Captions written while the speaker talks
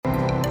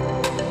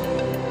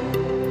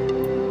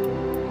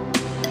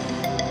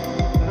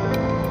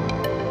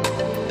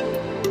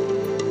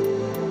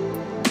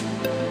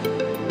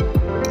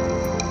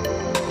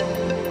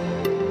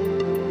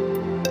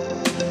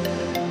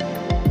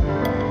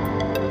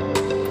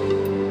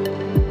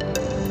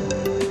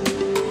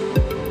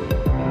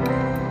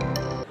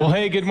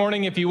Good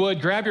morning. If you would,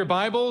 grab your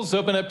Bibles,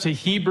 open up to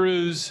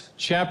Hebrews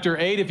chapter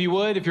 8, if you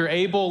would. If you're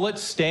able,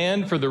 let's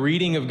stand for the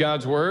reading of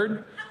God's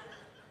Word.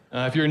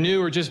 If you're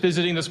new or just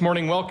visiting this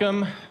morning,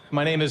 welcome.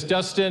 My name is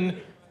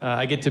Dustin.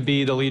 I get to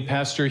be the lead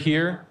pastor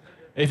here.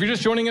 If you're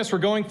just joining us, we're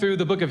going through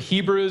the book of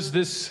Hebrews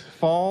this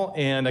fall,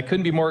 and I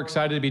couldn't be more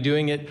excited to be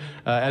doing it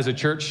as a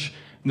church.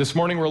 This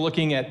morning, we're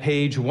looking at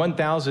page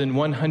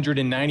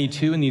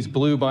 1192 in these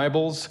blue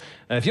Bibles.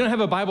 If you don't have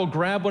a Bible,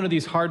 grab one of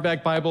these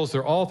hardback Bibles.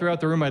 They're all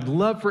throughout the room. I'd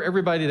love for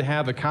everybody to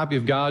have a copy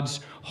of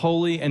God's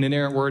holy and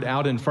inerrant word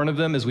out in front of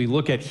them as we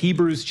look at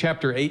Hebrews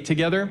chapter 8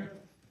 together.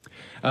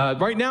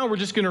 Right now, we're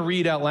just going to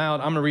read out loud.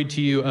 I'm going to read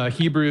to you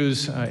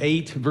Hebrews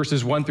 8,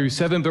 verses 1 through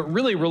 7, but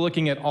really, we're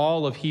looking at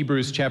all of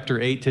Hebrews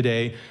chapter 8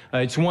 today.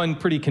 It's one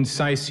pretty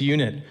concise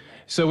unit.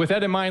 So with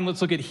that in mind,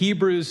 let's look at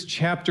Hebrews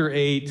chapter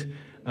 8.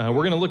 We're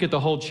going to look at the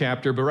whole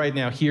chapter, but right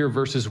now, here,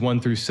 verses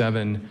 1 through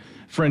 7.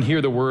 Friend,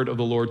 hear the word of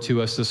the Lord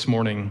to us this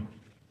morning.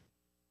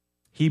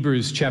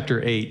 Hebrews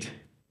chapter 8.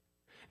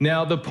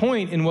 Now, the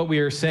point in what we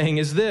are saying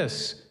is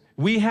this: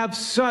 we have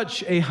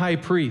such a high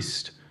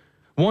priest,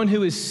 one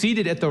who is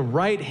seated at the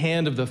right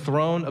hand of the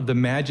throne of the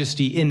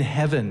majesty in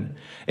heaven,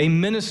 a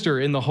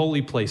minister in the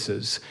holy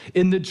places,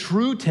 in the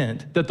true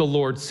tent that the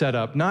Lord set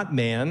up, not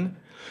man.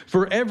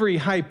 For every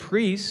high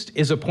priest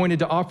is appointed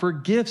to offer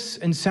gifts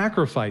and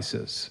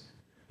sacrifices.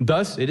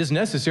 Thus, it is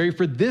necessary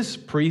for this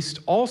priest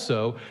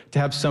also to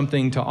have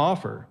something to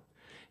offer.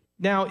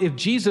 Now, if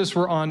Jesus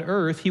were on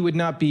earth, he would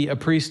not be a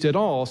priest at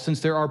all,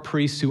 since there are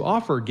priests who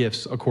offer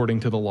gifts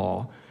according to the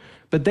law.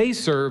 But they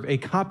serve a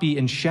copy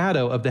and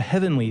shadow of the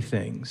heavenly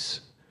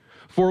things.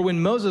 For when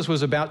Moses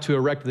was about to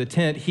erect the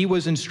tent, he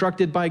was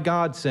instructed by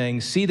God, saying,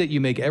 "See that you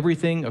make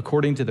everything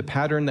according to the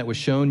pattern that was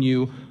shown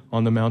you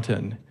on the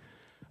mountain."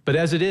 But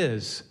as it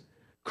is,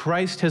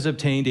 Christ has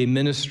obtained a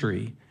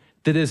ministry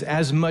that is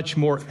as much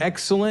more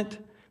excellent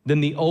than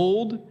the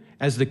old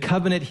as the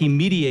covenant he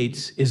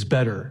mediates is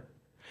better,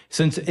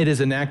 since it is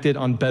enacted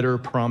on better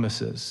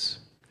promises.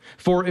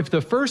 For if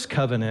the first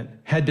covenant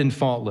had been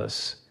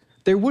faultless,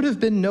 there would have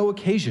been no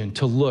occasion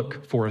to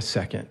look for a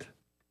second.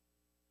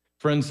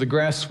 Friends, the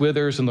grass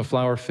withers and the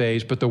flower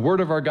fades, but the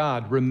word of our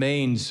God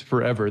remains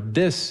forever.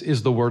 This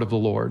is the word of the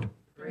Lord.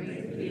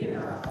 Praise be to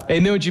God.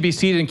 Amen. Would you be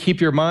seated and keep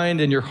your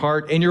mind and your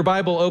heart and your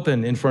Bible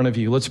open in front of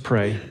you? Let's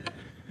pray.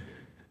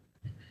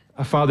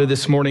 Father,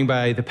 this morning,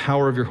 by the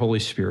power of your Holy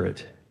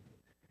Spirit,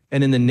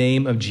 and in the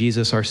name of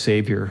Jesus, our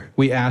Savior,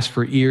 we ask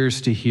for ears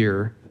to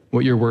hear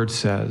what your word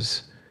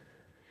says.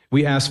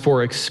 We ask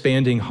for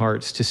expanding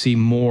hearts to see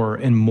more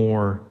and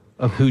more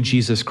of who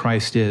Jesus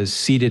Christ is,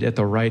 seated at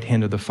the right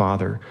hand of the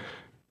Father,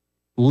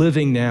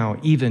 living now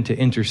even to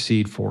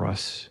intercede for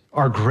us,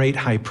 our great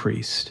high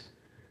priest,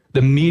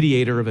 the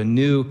mediator of a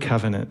new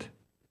covenant.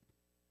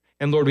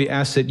 And Lord, we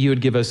ask that you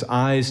would give us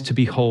eyes to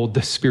behold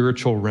the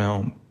spiritual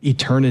realm,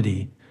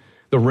 eternity,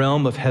 the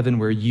realm of heaven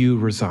where you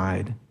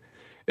reside.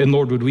 And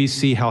Lord, would we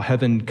see how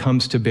heaven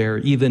comes to bear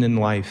even in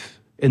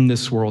life, in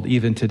this world,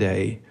 even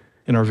today,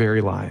 in our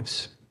very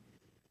lives.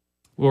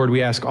 Lord,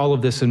 we ask all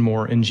of this and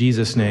more in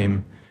Jesus'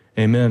 name,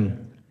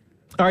 amen.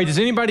 All right, does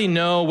anybody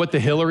know what the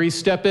Hillary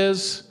step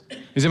is?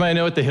 Does anybody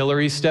know what the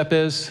Hillary step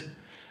is?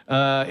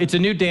 It's a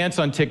new dance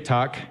on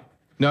TikTok.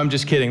 No, I'm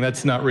just kidding,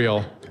 that's not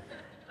real.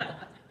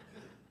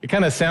 It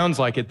kind of sounds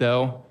like it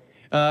though.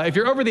 If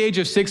you're over the age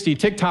of 60,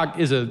 TikTok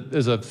is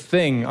a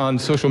thing on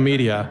social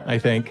media, I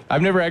think.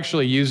 I've never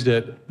actually used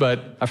it,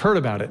 but I've heard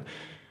about it.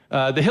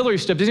 The Hillary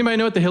step, does anybody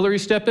know what the Hillary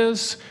step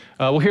is?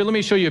 Well, here, let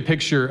me show you a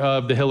picture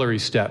of the Hillary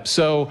step.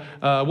 So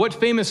what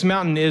famous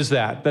mountain is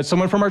that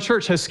someone from our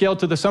church has scaled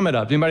to the summit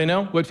of? Anybody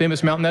know what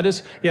famous mountain that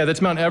is? Yeah,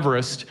 that's Mount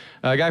Everest.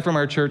 A guy from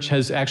our church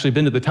has actually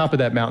been to the top of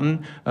that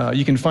mountain.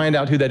 You can find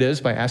out who that is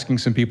by asking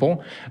some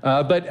people.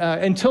 But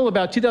until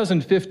about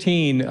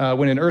 2015,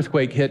 when an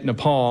earthquake hit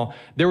Nepal,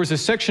 there was a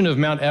section of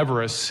Mount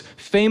Everest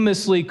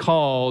famously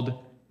called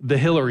the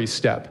Hillary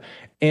step.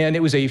 And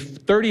it was a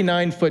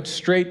 39-foot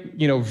straight,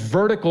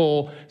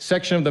 vertical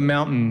section of the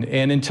mountain.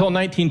 And until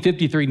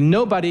 1953,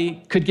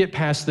 nobody could get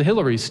past the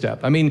Hillary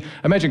step. I mean,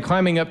 imagine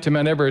climbing up to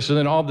Mount Everest, and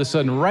then all of a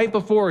sudden, right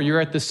before you're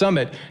at the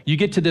summit, you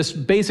get to this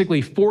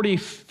basically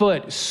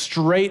 40-foot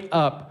straight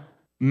up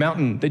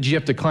mountain that you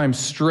have to climb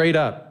straight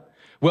up.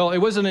 Well, it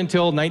wasn't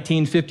until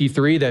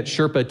 1953 that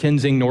Sherpa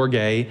Tenzing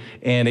Norgay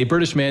and a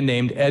British man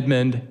named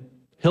Edmund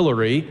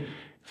Hillary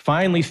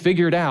finally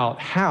figured out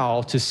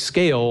how to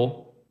scale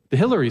the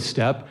Hillary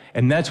step,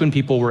 and that's when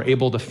people were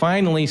able to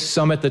finally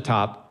summit the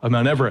top of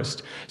Mount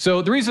Everest.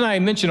 So the reason I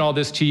mention all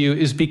this to you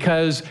is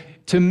because,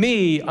 to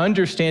me,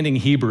 understanding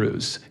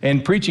Hebrews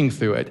and preaching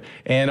through it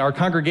and our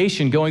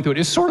congregation going through it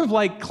is sort of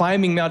like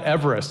climbing Mount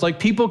Everest. Like,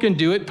 people can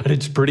do it, but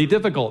it's pretty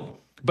difficult.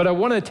 But I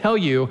want to tell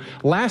you,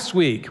 last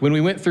week when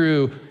we went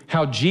through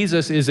how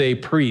Jesus is a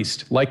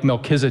priest like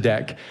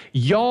Melchizedek,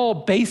 y'all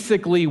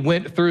basically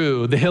went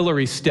through the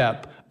Hillary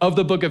step of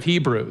the book of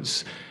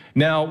Hebrews.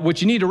 Now,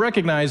 what you need to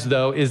recognize,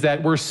 though, is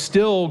that we're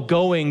still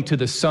going to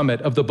the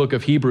summit of the book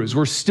of Hebrews.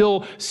 We're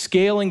still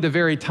scaling the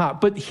very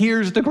top. But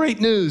here's the great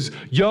news.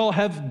 Y'all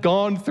have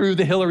gone through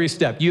the Hillary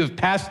step. You have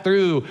passed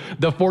through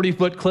the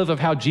 40-foot cliff of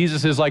how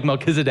Jesus is like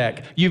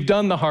Melchizedek. You've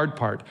done the hard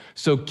part.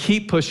 So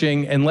keep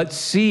pushing, and let's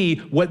see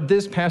what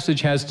this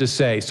passage has to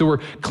say. So we're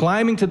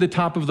climbing to the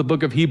top of the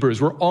book of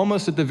Hebrews. We're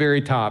almost at the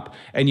very top,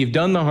 and you've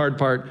done the hard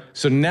part.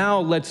 So now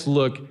let's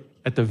look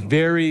at the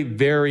very,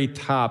 very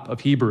top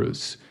of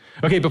Hebrews.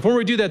 Okay, before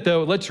we do that,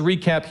 though, let's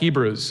recap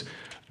Hebrews.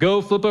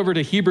 Go flip over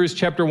to Hebrews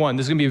chapter 1.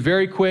 This is going to be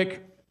very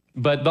quick,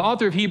 but the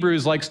author of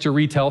Hebrews likes to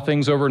retell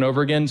things over and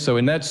over again. So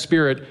in that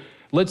spirit,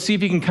 let's see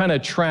if you can kind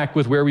of track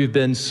with where we've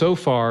been so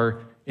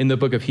far in the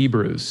book of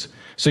Hebrews.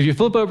 So if you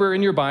flip over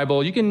in your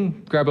Bible, you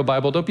can grab a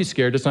Bible. Don't be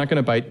scared. It's not going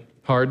to bite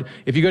hard.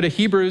 If you go to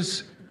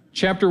Hebrews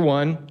chapter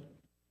 1,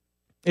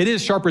 it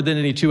is sharper than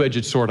any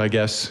two-edged sword, I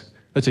guess.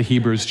 That's a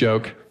Hebrews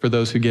joke for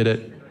those who get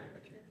it.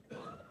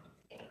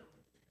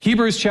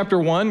 Hebrews chapter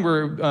 1,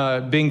 we're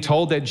being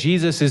told that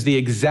Jesus is the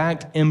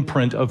exact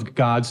imprint of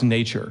God's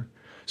nature.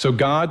 So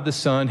God the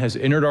Son has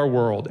entered our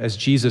world as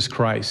Jesus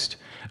Christ.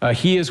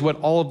 He is what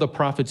all of the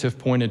prophets have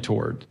pointed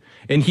toward.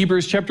 In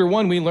Hebrews chapter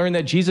 1, we learn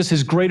that Jesus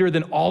is greater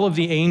than all of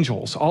the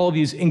angels, all of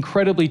these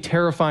incredibly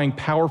terrifying,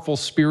 powerful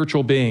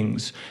spiritual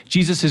beings.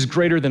 Jesus is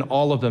greater than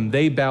all of them.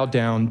 They bow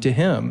down to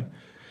him.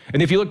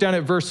 And if you look down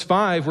at verse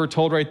 5, we're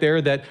told right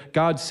there that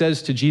God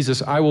says to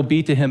Jesus, I will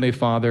be to him a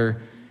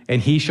father,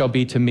 and he shall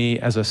be to me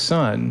as a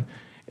son.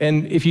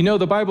 And if you know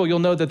the Bible, you'll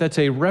know that that's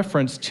a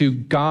reference to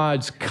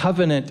God's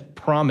covenant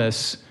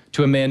promise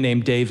to a man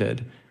named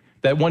David,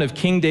 that one of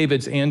King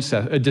David's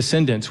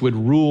descendants would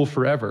rule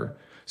forever.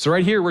 So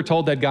right here, we're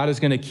told that God is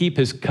going to keep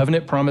his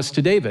covenant promise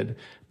to David.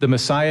 The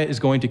Messiah is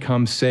going to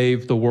come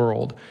save the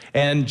world.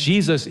 And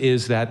Jesus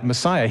is that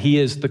Messiah. He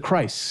is the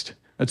Christ.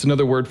 That's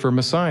another word for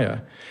Messiah.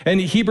 And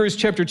Hebrews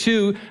chapter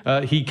 2,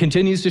 he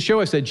continues to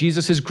show us that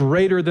Jesus is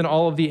greater than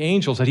all of the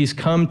angels, that he's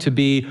come to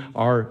be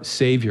our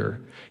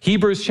Savior.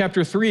 Hebrews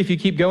chapter 3, if you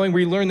keep going,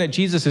 we learn that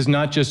Jesus is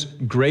not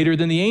just greater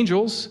than the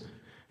angels.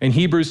 In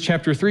Hebrews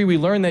chapter 3, we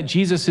learn that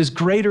Jesus is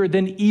greater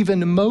than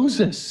even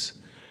Moses.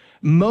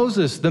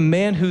 Moses, the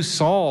man who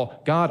saw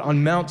God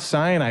on Mount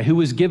Sinai, who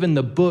was given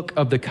the book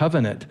of the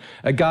covenant.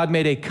 God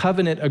made a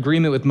covenant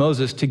agreement with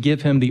Moses to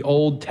give him the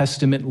Old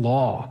Testament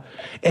law.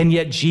 And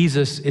yet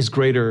Jesus is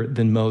greater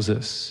than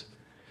Moses.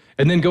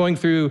 And then going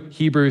through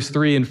Hebrews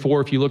 3 and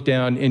 4, if you look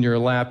down in your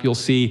lap, you'll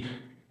see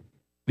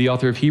the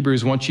author of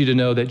Hebrews wants you to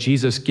know that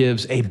Jesus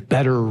gives a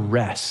better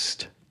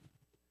rest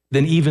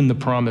than even the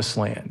promised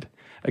land.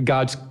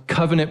 God's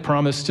covenant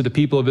promise to the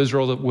people of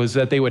Israel was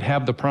that they would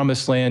have the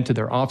promised land to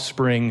their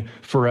offspring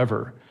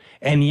forever.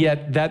 And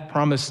yet that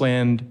promised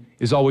land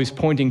is always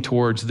pointing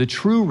towards the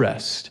true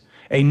rest,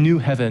 a new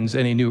heavens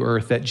and a new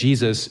earth that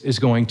Jesus is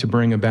going to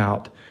bring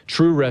about.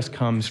 True rest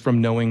comes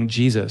from knowing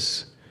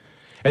Jesus.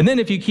 And then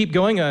if you keep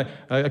going,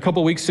 a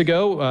couple weeks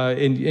ago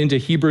into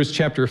Hebrews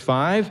chapter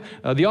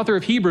 5, the author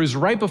of Hebrews,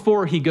 right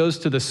before he goes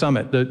to the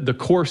summit, the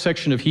core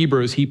section of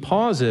Hebrews, he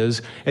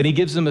pauses and he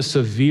gives them a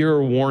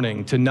severe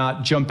warning to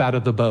not jump out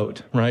of the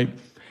boat, right?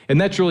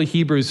 And that's really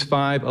Hebrews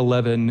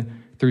 5:11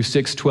 through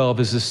 6:12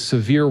 is a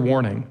severe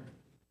warning.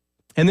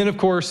 And then, of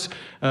course,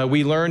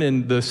 we learn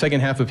in the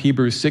second half of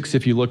Hebrews 6,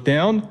 if you look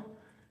down,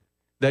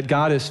 that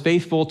God is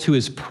faithful to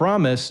his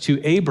promise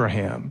to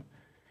Abraham.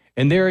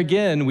 And there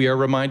again, we are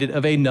reminded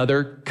of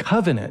another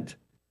covenant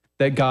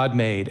that God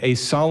made, a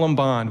solemn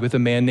bond with a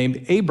man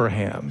named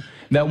Abraham,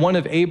 that one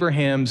of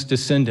Abraham's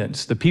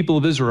descendants, the people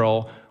of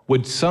Israel,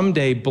 would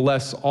someday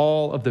bless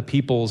all of the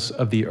peoples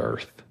of the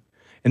earth.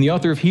 And the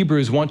author of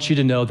Hebrews wants you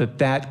to know that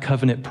that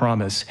covenant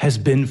promise has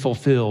been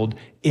fulfilled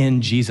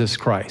in Jesus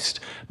Christ.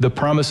 The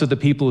promise of the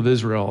people of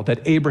Israel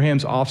that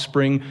Abraham's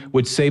offspring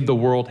would save the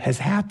world has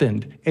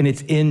happened, and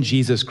it's in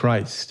Jesus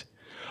Christ.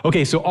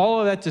 Okay, so all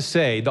of that to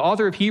say, the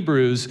author of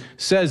Hebrews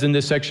says in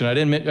this section, I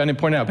didn't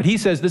point it out, but he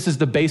says this is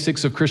the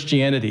basics of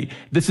Christianity.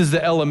 This is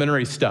the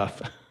elementary stuff.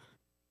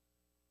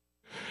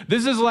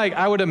 This is like,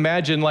 I would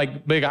imagine, like,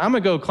 I'm going to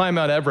go climb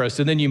Mount Everest,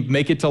 and then you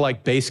make it to,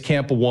 like, base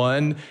camp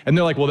 1, and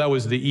they're like, well, that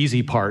was the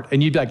easy part.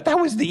 And you'd be like, that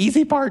was the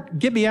easy part?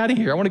 Get me out of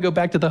here. I want to go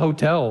back to the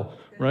hotel,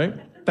 right?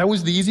 That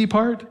was the easy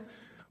part?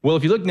 Well,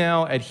 if you look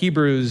now at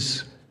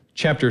Hebrews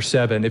chapter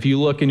 7, if you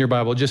look in your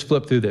Bible, just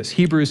flip through this.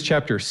 Hebrews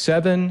chapter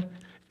 7,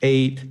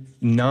 8,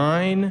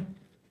 9,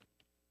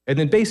 and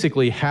then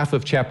basically half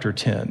of chapter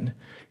 10.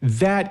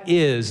 That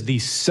is the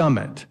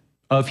summit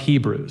of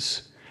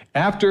Hebrews.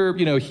 After,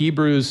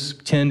 Hebrews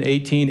 10,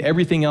 18,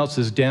 everything else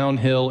is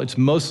downhill. It's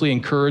mostly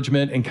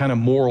encouragement and kind of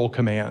moral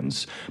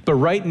commands. But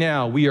right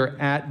now, we are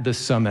at the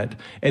summit,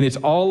 and it's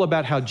all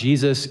about how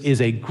Jesus is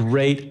a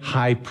great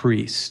high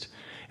priest.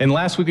 And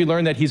last week, we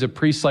learned that he's a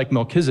priest like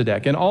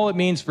Melchizedek, and all it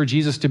means for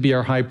Jesus to be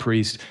our high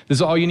priest, this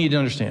is all you need to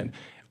understand.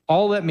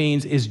 All that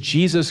means is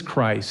Jesus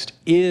Christ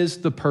is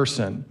the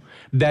person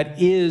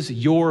that is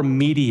your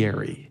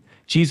mediary.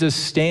 Jesus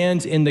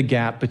stands in the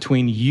gap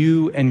between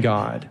you and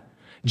God.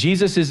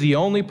 Jesus is the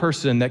only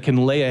person that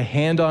can lay a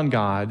hand on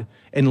God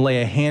and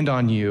lay a hand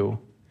on you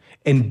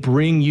and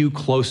bring you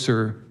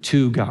closer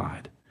to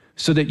God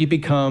so that you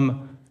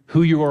become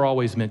who you are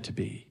always meant to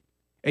be,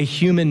 a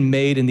human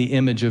made in the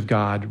image of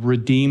God,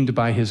 redeemed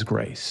by his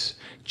grace.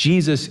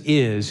 Jesus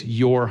is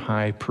your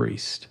high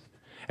priest.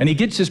 And he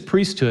gets his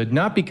priesthood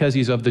not because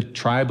he's of the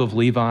tribe of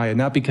Levi and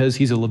not because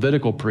he's a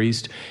Levitical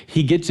priest.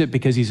 He gets it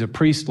because he's a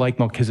priest like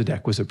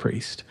Melchizedek was a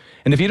priest.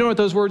 And if you don't know what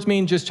those words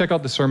mean, just check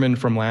out the sermon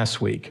from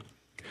last week.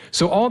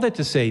 So all that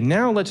to say,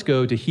 now let's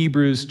go to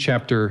Hebrews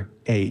chapter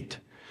 8.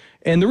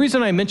 And the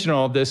reason I mention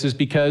all of this is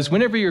because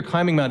whenever you're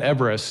climbing Mount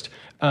Everest,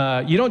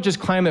 you don't just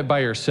climb it by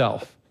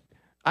yourself.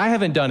 I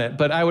haven't done it,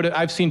 but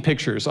I've seen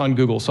pictures on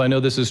Google, so I know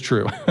this is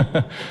true.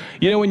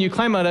 You know, when you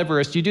climb Mount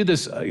Everest, you do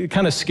this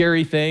kind of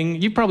scary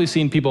thing. You've probably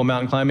seen people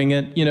mountain climbing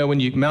it. You know, when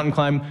you mountain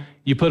climb,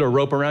 you put a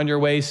rope around your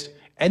waist,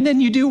 and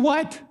then you do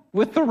what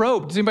with the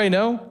rope? Does anybody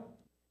know?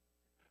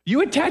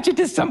 You attach it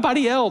to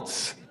somebody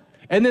else,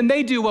 and then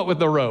they do what with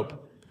the rope?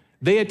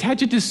 They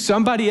attach it to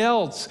somebody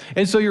else,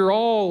 and so you're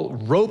all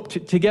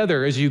roped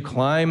together as you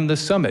climb the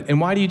summit. And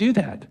why do you do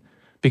that?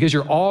 Because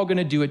you're all going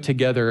to do it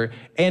together,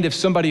 and if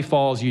somebody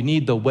falls, you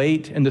need the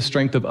weight and the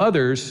strength of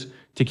others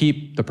to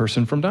keep the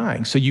person from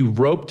dying. So you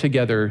rope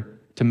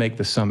together to make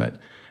the summit.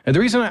 And the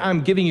reason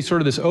I'm giving you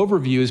sort of this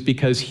overview is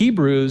because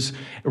Hebrews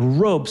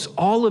ropes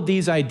all of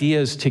these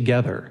ideas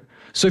together.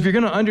 So if you're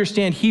going to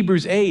understand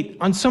Hebrews 8,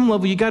 on some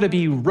level, you got to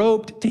be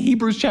roped to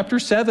Hebrews chapter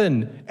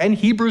 7 and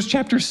Hebrews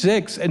chapter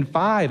 6 and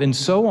 5 and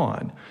so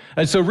on.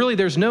 And so really,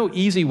 there's no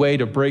easy way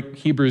to break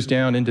Hebrews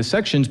down into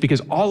sections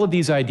because all of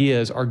these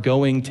ideas are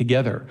going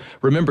together.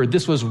 Remember,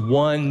 this was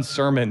one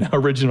sermon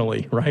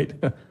originally, right?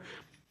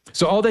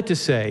 So all that to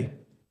say,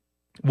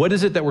 what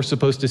is it that we're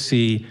supposed to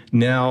see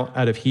now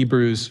out of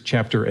Hebrews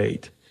chapter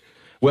 8?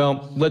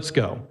 Well, let's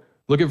go.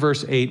 Look at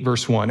verse 8,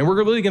 verse 1. And we're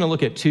really going to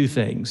look at two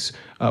things.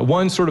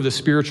 One, sort of the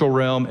spiritual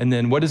realm, and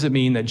then what does it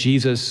mean that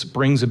Jesus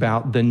brings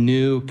about the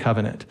new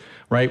covenant,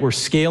 right? We're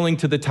scaling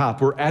to the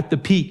top. We're at the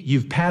peak.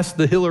 You've passed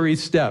the Hillary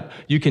step.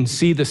 You can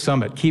see the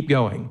summit. Keep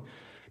going.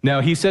 Now,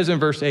 he says in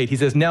verse 8, he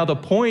says, now the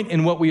point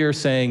in what we are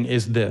saying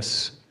is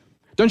this.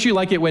 Don't you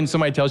like it when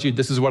somebody tells you,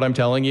 this is what I'm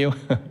telling you?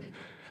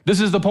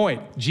 This is the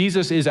point.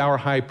 Jesus is our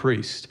high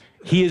priest.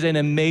 He is an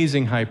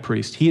amazing high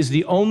priest. He is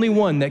the only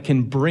one that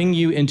can bring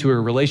you into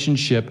a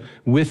relationship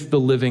with the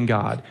living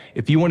God.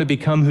 If you want to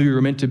become who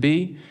you're meant to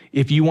be,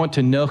 if you want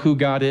to know who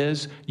God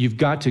is, you've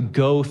got to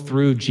go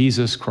through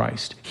Jesus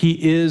Christ.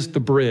 He is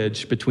the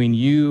bridge between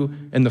you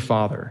and the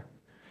Father.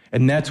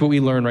 And that's what we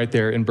learn right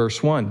there in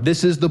verse 1.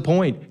 This is the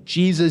point.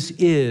 Jesus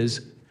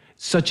is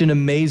such an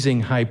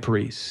amazing high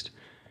priest.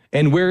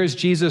 And where is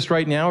Jesus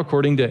right now,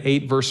 according to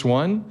 8 verse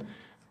 1?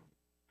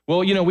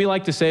 Well, you know, we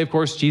like to say, of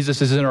course,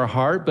 Jesus is in our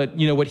heart, but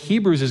you know, what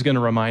Hebrews is going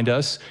to remind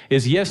us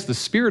is, yes, the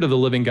Spirit of the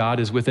living God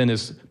is within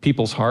his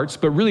people's hearts,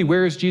 but really,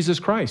 where is Jesus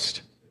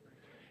Christ?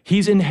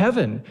 He's in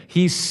heaven.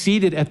 He's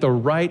seated at the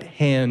right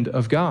hand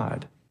of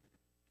God.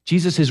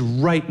 Jesus is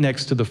right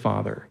next to the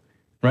Father,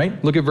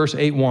 right? Look at verse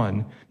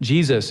 8:1.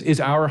 Jesus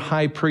is our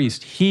high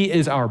priest. He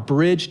is our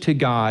bridge to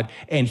God,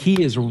 and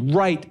he is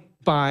right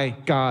by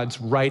God's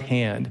right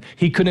hand.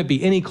 He couldn't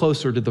be any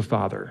closer to the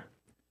Father.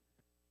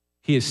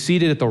 He is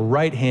seated at the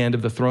right hand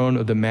of the throne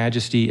of the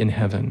majesty in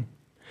heaven.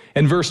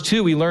 In verse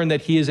 2, we learn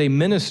that he is a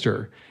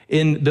minister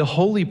in the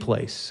holy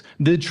place,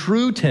 the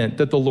true tent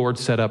that the Lord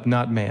set up,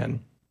 not man.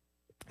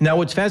 Now,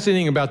 what's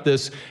fascinating about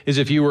this is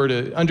if you were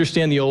to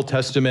understand the Old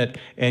Testament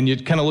and you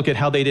kind of look at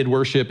how they did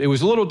worship, it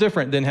was a little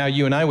different than how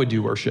you and I would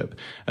do worship.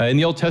 In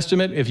the Old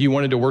Testament, if you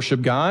wanted to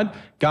worship God,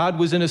 God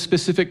was in a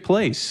specific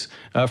place.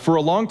 For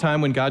a long time,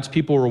 when God's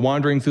people were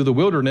wandering through the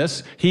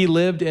wilderness, he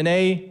lived in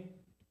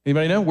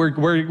anybody know?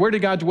 Where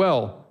did God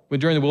dwell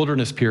during the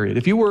wilderness period?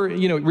 If you were,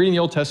 reading the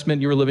Old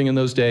Testament, you were living in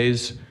those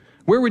days,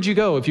 where would you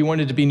go if you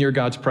wanted to be near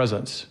God's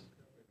presence?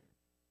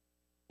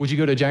 Would you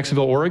go to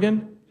Jacksonville,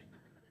 Oregon?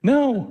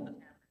 No,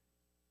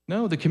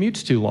 the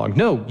commute's too long.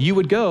 No, you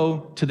would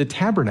go to the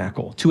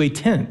tabernacle, to a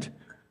tent.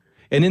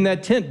 And in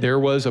that tent, there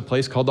was a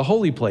place called the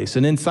Holy Place.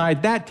 And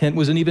inside that tent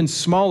was an even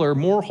smaller,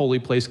 more holy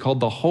place called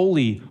the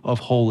Holy of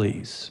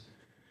Holies.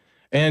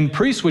 And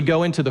priests would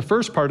go into the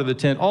first part of the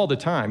tent all the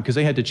time because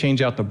they had to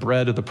change out the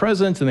bread of the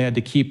presence and they had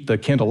to keep the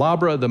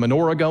candelabra, the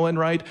menorah going,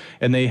 right?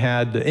 And they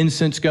had the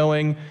incense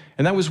going,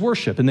 and that was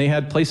worship. And they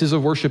had places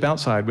of worship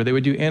outside where they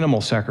would do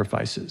animal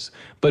sacrifices.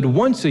 But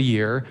once a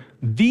year,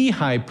 the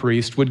high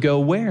priest would go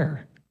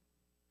where?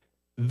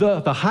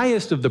 The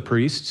highest of the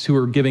priests who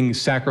were giving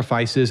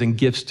sacrifices and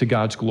gifts to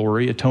God's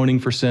glory, atoning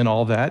for sin,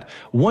 all that.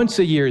 Once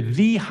a year,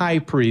 the high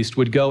priest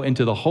would go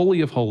into the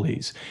Holy of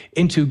Holies,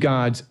 into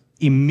God's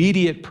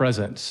immediate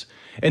presence.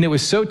 And it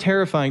was so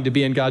terrifying to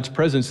be in God's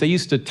presence, they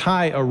used to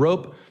tie a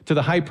rope to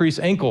the high priest's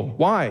ankle.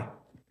 Why?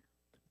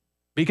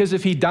 Because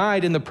if he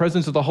died in the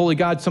presence of the holy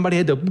God, somebody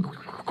had to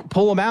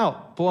pull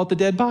out the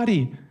dead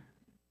body.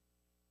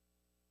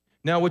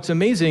 Now, what's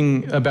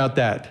amazing about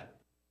that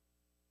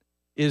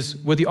is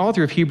what the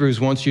author of Hebrews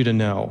wants you to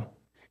know.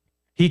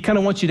 He kind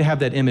of wants you to have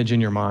that image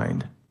in your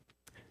mind.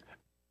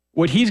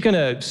 What he's going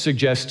to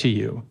suggest to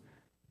you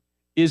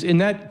is in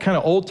that kind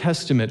of Old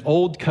Testament,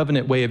 Old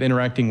Covenant way of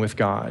interacting with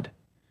God,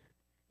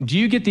 Do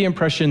you get the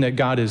impression that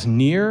God is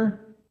near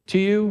to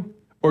you,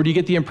 or do you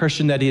get the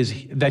impression that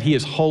he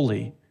is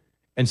holy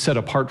and set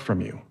apart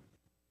from you?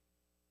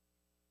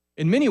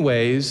 In many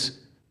ways,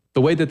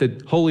 the way that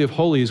the Holy of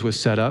Holies was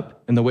set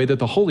up, and the way that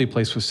the holy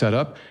place was set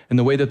up, and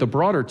the way that the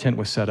broader tent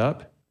was set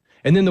up,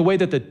 and then the way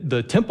that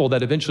the temple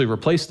that eventually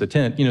replaced the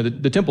tent,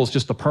 the temple is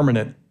just the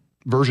permanent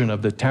version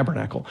of the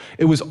tabernacle.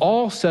 It was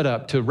all set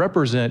up to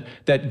represent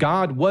that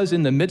God was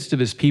in the midst of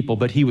his people,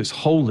 but he was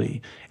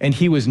holy, and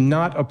he was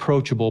not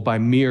approachable by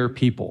mere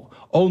people.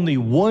 Only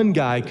one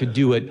guy could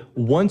do it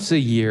once a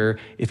year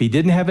if he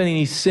didn't have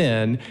any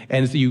sin,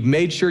 and you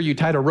made sure you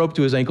tied a rope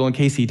to his ankle in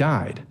case he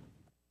died.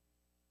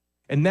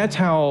 And that's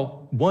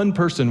how one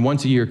person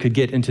once a year could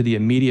get into the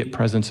immediate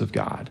presence of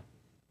God.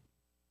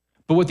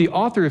 But what the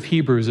author of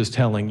Hebrews is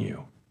telling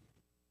you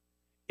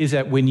is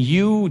that when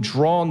you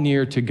draw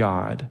near to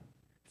God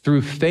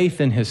through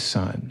faith in his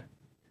Son,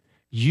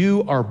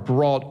 you are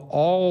brought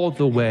all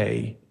the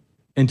way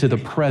into the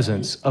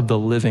presence of the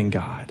living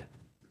God,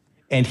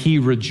 and he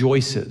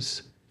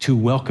rejoices to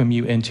welcome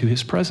you into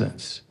his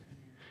presence.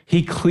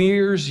 He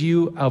clears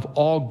you of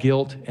all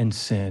guilt and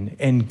sin,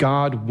 and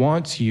God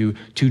wants you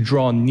to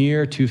draw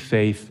near to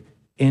faith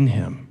in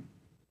him.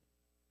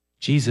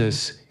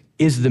 Jesus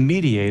is the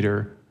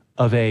mediator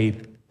of a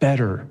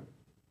better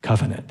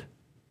covenant,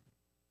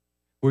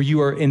 where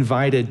you are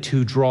invited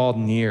to draw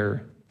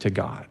near to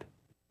God.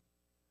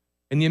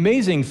 And the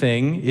amazing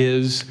thing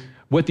is,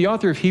 what the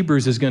author of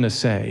Hebrews is going to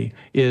say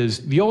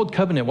is the old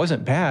covenant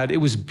wasn't bad. It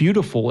was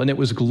beautiful and it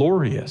was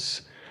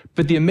glorious.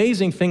 But the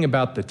amazing thing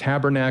about the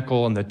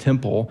tabernacle and the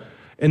temple,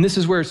 and this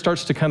is where it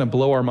starts to kind of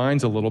blow our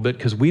minds a little bit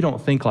because we don't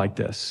think like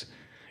this,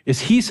 is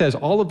he says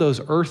all of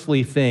those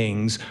earthly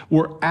things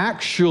were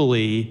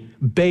actually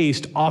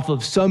based off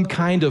of some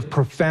kind of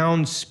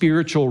profound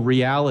spiritual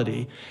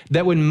reality,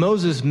 that when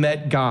Moses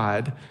met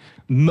God,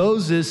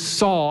 Moses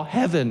saw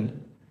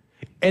heaven,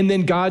 and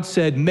then God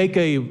said, make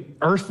a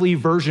earthly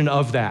version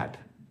of that.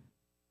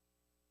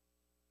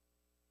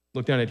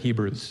 Look down at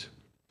Hebrews.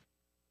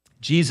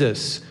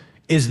 Jesus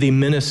is the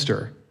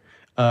minister.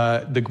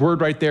 The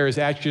word right there is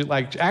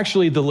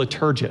actually the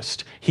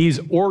liturgist. He's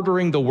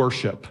ordering the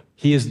worship.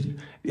 He is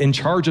in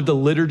charge of the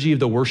liturgy of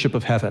the worship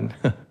of heaven.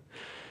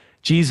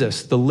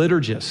 Jesus, the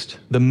liturgist,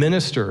 the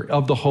minister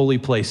of the holy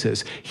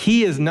places.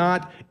 He is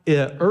not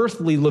an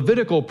earthly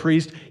Levitical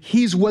priest.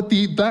 He's what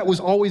that was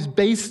always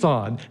based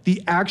on,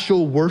 the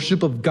actual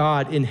worship of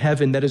God in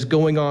heaven that is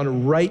going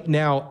on right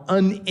now,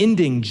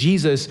 unending.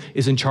 Jesus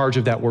is in charge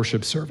of that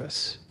worship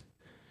service.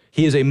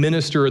 He is a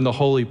minister in the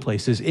holy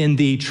places, in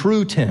the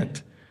true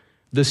tent,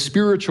 the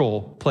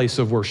spiritual place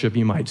of worship,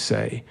 you might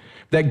say,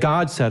 that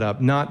God set up,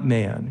 not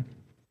man.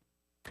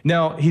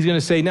 Now, he's going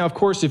to say, now, of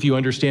course, if you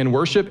understand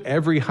worship,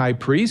 every high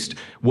priest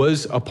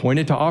was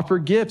appointed to offer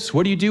gifts.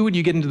 What do you do when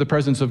you get into the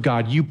presence of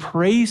God? You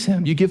praise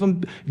him. You give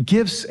him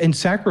gifts and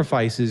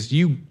sacrifices.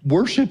 You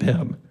worship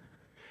him.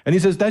 And he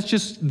says that's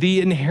just the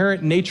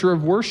inherent nature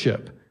of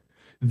worship.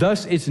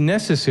 Thus, it's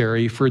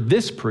necessary for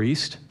this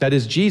priest, that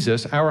is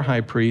Jesus, our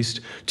high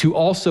priest, to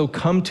also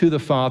come to the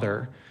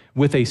Father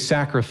with a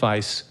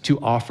sacrifice to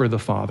offer the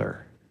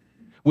Father,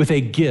 with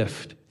a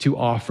gift to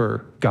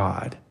offer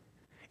God.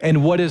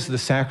 And what is the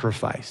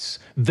sacrifice?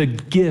 The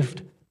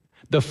gift,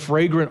 the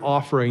fragrant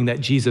offering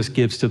that Jesus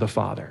gives to the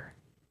Father.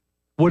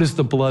 What is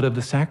the blood of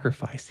the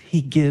sacrifice?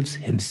 He gives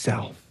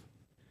himself.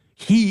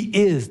 He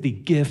is the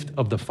gift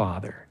of the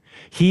Father.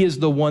 He is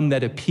the one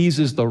that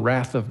appeases the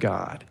wrath of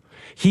God.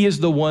 He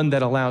is the one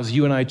that allows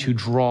you and I to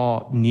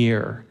draw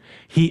near.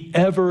 He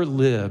ever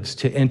lives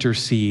to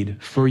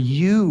intercede for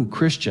you,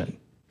 Christian,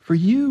 for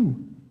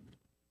you.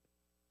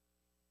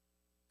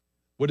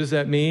 What does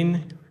that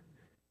mean?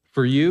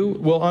 For you?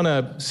 Well, on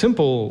a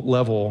simple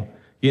level,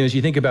 as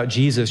you think about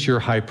Jesus, your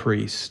high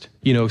priest,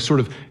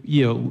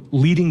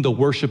 leading the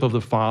worship of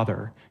the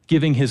Father,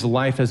 giving his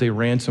life as a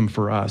ransom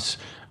for us.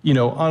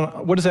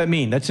 What does that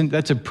mean?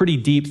 That's a pretty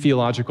deep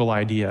theological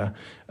idea.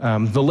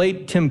 The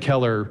late Tim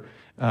Keller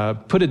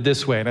put it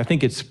this way, and I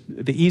think it's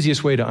the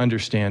easiest way to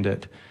understand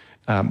it.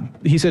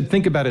 He said,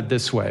 think about it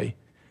this way.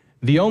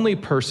 The only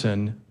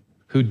person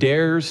who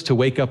dares to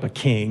wake up a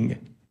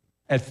king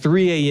at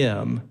 3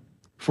 a.m.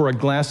 for a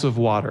glass of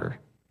water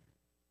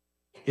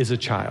is a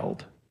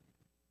child.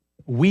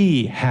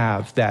 We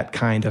have that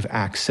kind of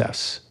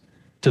access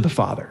to the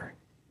Father.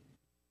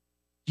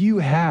 You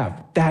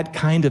have that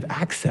kind of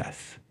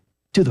access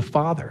to the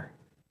Father.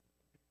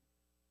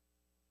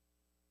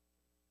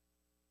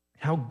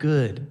 How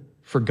good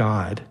for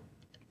God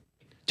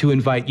to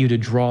invite you to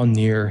draw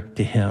near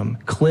to him,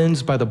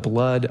 cleansed by the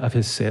blood of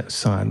his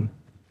Son.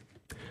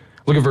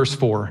 Look at verse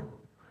 4.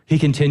 He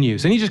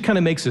continues, and he just kind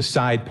of makes a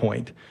side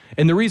point.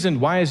 And the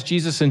reason why is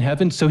Jesus in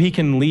heaven? So he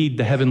can lead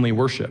the heavenly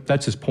worship.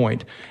 That's his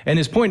point. And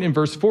his point in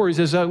verse 4, he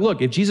says,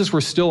 look, if Jesus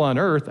were still on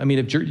earth,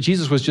 if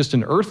Jesus was just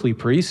an earthly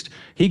priest,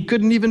 he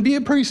couldn't even be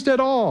a priest at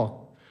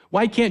all.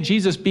 Why can't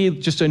Jesus be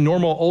just a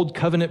normal old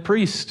covenant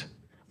priest?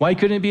 Why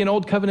couldn't he be an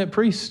old covenant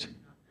priest?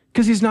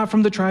 Because he's not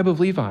from the tribe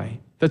of Levi.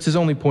 That's his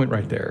only point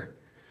right there,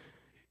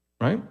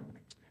 right?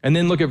 And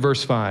then look at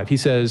verse 5. He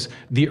says,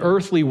 the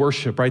earthly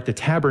worship, right, the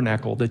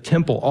tabernacle, the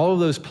temple, all of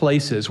those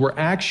places were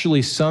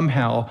actually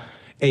somehow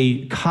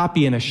a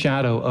copy and a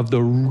shadow of the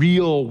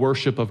real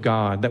worship of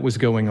God that was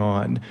going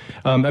on.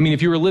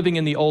 If you were living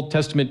in the Old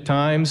Testament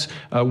times,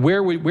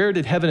 where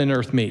did heaven and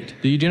earth meet?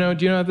 Do you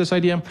know this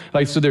idea?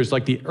 So there's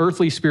like the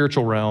earthly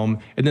spiritual realm,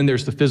 and then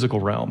there's the physical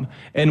realm.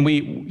 And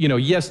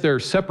yes, they're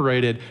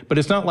separated, but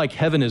it's not like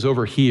heaven is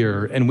over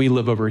here and we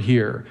live over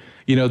here.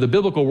 The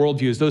biblical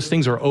worldview is those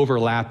things are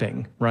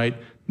overlapping, right?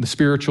 The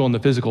spiritual and the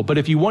physical. But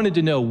if you wanted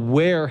to know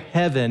where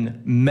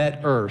heaven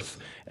met earth,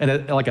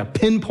 and like a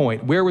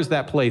pinpoint, where was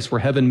that place where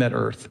heaven met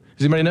earth?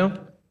 Does anybody know?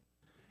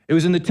 It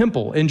was in the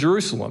temple in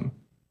Jerusalem,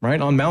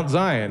 right? On Mount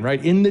Zion,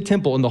 right? In the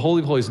temple, in the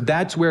Holy of Holies.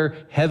 That's where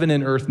heaven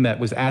and earth met,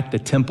 was at the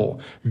temple.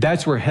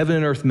 That's where heaven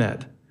and earth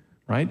met,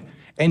 right?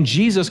 And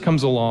Jesus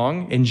comes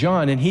along in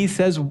John, and he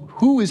says,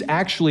 who is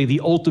actually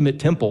the ultimate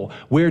temple?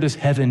 Where does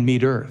heaven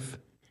meet earth?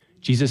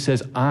 Jesus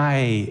says,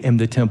 I am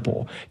the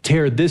temple.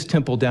 Tear this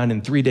temple down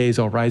in 3 days,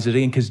 I'll rise it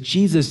again, because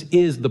Jesus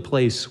is the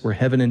place where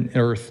heaven and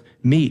earth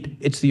meet.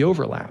 It's the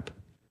overlap.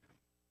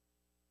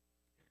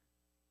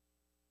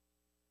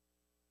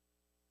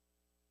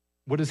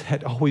 What does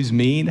that always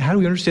mean? How do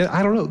we understand?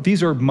 I don't know.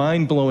 These are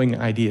mind-blowing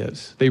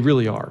ideas. They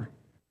really are.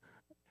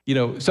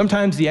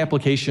 Sometimes the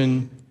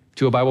application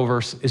to a Bible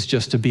verse is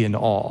just to be in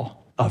awe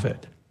of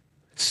it.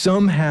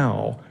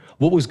 Somehow,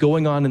 what was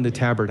going on in the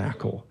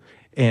tabernacle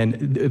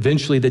and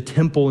eventually the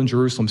temple in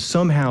Jerusalem,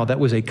 somehow that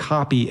was a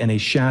copy and a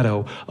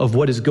shadow of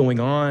what is going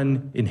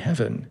on in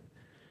heaven.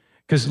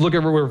 Because look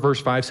at what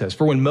verse 5 says.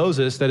 For when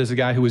Moses, that is the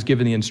guy who was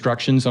given the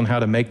instructions on how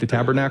to make the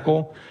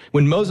tabernacle,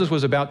 when Moses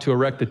was about to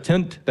erect the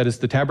tent, that is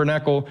the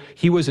tabernacle,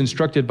 he was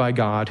instructed by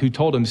God, who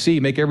told him,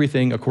 see, make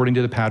everything according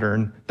to the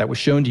pattern that was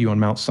shown to you on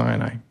Mount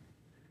Sinai.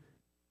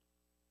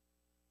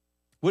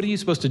 What are you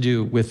supposed to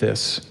do with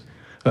this?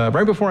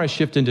 Right before I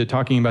shift into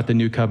talking about the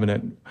new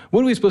covenant,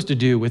 what are we supposed to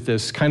do with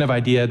this kind of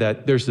idea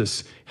that there's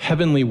this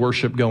heavenly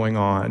worship going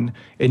on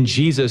and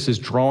Jesus is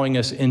drawing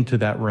us into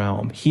that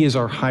realm? He is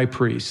our high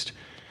priest.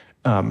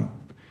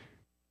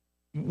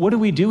 What do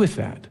we do with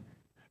that?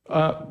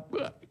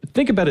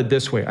 Think about it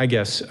this way, I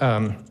guess.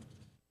 I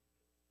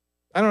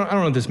don't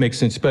know if this makes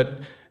sense, but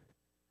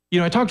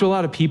I talk to a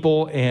lot of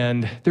people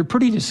and they're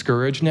pretty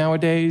discouraged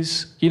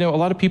nowadays. A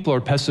lot of people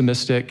are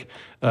pessimistic.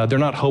 They're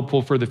not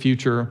hopeful for the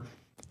future.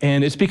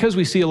 And it's because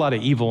we see a lot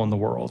of evil in the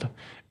world.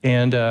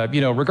 And,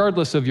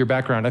 regardless of your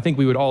background, I think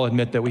we would all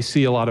admit that we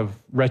see a lot of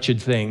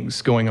wretched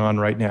things going on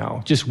right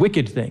now. Just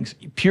wicked things,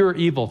 pure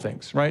evil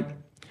things, right?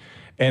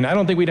 And I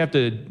don't think we'd have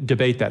to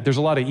debate that. There's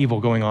a lot of evil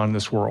going on in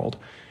this world.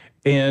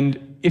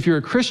 And if you're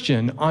a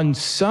Christian, on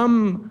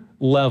some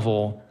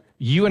level,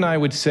 you and I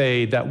would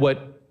say that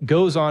what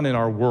goes on in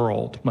our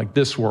world, like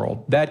this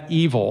world, that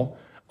evil,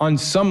 on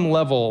some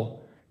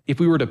level, if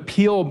we were to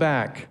peel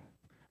back,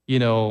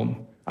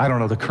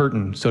 the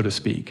curtain, so to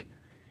speak,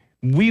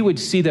 we would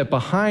see that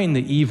behind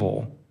the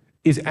evil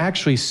is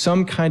actually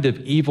some kind of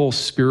evil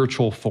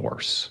spiritual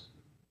force.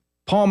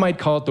 Paul might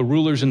call it the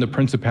rulers and the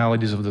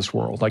principalities of this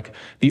world, like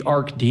the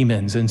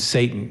archdemons and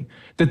Satan,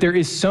 that there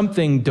is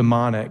something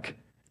demonic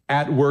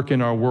at work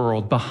in our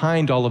world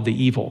behind all of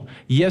the evil.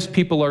 Yes,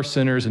 people are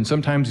sinners, and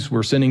sometimes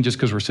we're sinning just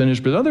because we're sinners,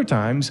 but other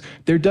times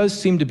there does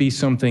seem to be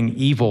something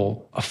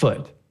evil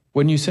afoot,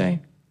 wouldn't you say?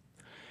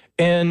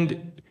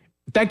 And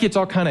that gets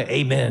all kind of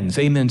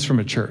amens from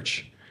a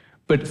church.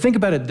 But think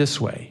about it this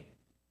way.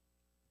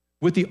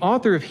 What the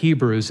author of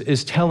Hebrews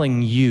is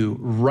telling you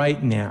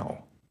right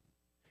now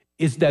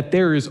is that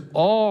there is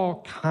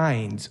all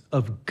kinds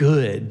of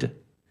good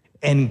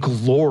and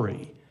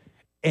glory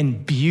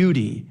and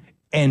beauty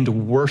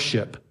and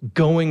worship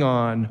going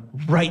on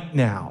right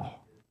now.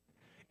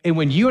 And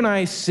when you and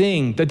I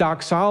sing the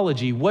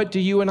doxology, what do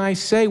you and I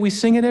say? We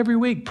sing it every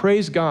week.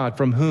 Praise God,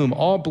 from whom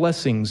all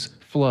blessings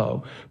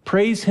flow.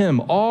 Praise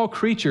him, all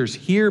creatures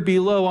here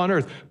below on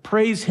earth.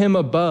 Praise him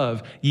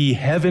above, ye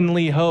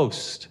heavenly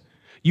host.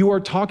 You are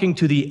talking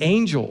to the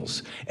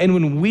angels. And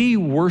when we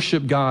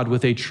worship God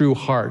with a true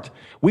heart,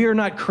 we are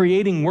not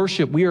creating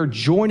worship. We are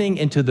joining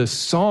into the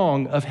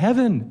song of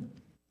heaven.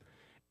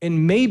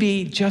 And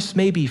maybe, just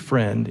maybe,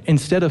 friend,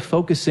 instead of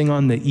focusing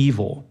on the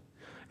evil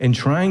and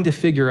trying to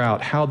figure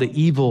out how the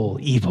evil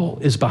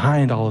is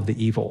behind all of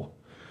the evil,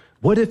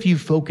 what if you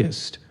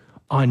focused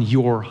on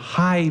your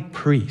high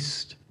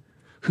priest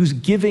who's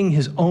giving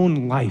his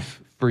own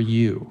life for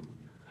you,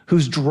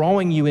 who's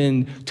drawing you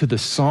into the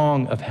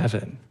song of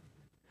heaven?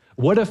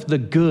 What if the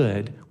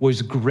good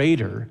was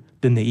greater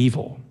than the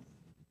evil?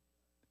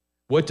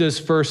 What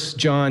does 1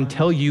 John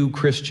tell you,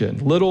 Christian?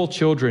 Little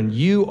children,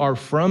 you are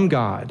from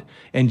God,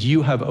 and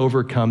you have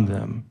overcome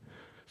them.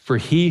 For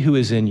he who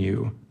is in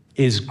you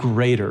is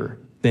greater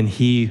than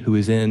he who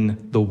is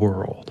in the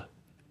world.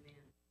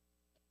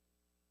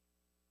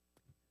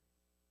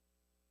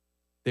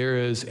 There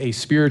is a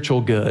spiritual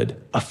good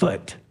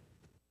afoot,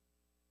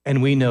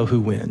 and we know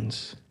who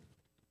wins.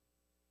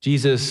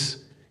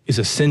 Jesus is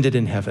ascended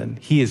in heaven.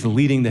 He is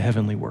leading the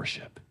heavenly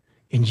worship.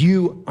 And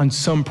you, on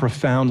some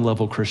profound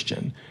level,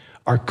 Christian,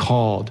 are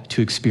called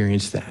to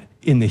experience that.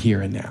 in the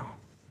here and now.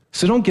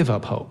 So don't give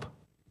up hope.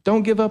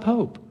 Don't give up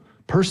hope.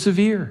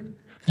 Persevere.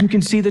 You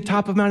can see the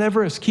top of Mount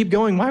Everest. Keep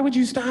going. Why would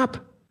you stop?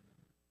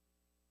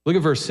 Look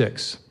at verse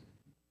 6.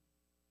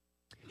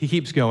 He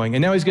keeps going,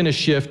 and now he's going to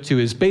shift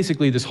to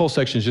basically this whole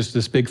section is just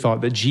this big thought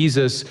that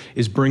Jesus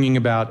is bringing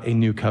about a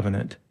new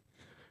covenant.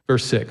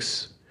 Verse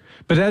 6.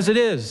 But as it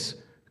is,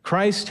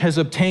 Christ has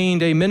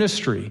obtained a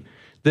ministry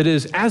that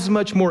is as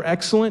much more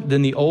excellent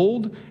than the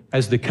old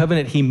as the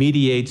covenant he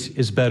mediates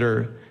is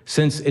better,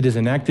 since it is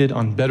enacted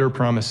on better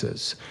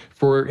promises.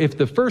 For if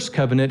the first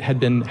covenant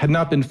had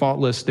not been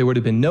faultless, there would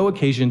have been no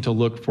occasion to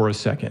look for a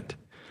second.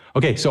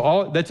 Okay,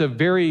 so that's a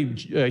very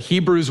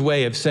Hebrews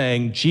way of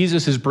saying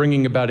Jesus is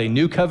bringing about a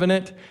new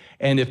covenant,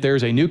 and if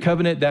there's a new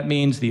covenant, that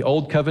means the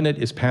old covenant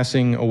is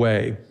passing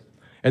away.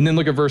 And then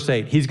look at verse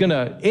 8. He's going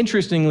to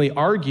interestingly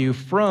argue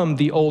from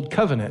the old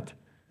covenant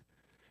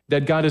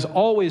that God has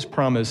always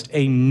promised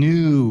a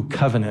new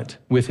covenant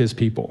with his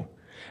people.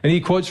 And he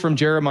quotes from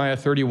Jeremiah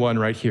 31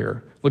 right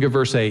here. Look at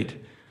verse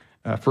 8.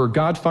 For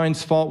God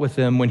finds fault with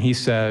them when he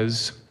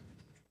says,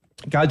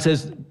 God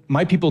says,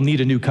 my people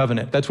need a new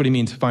covenant. That's what he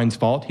means, finds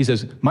fault. He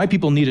says, my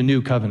people need a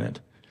new covenant.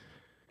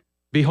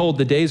 Behold,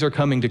 the days are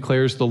coming,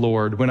 declares the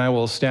Lord, when I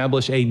will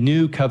establish a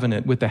new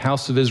covenant with the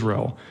house of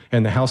Israel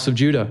and the house of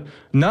Judah,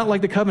 not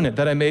like the covenant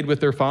that I made with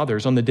their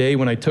fathers on the day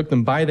when I took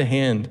them by the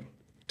hand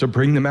to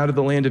bring them out of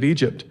the land of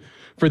Egypt.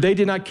 For they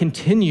did not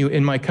continue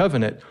in my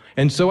covenant,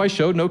 and so I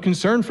showed no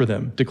concern for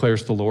them,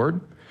 declares the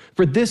Lord.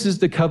 For this is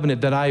the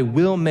covenant that I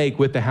will make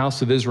with the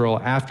house of Israel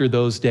after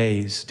those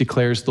days,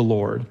 declares the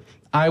Lord.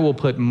 I will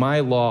put my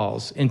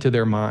laws into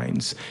their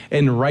minds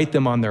and write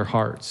them on their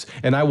hearts,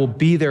 and I will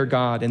be their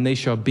God, and they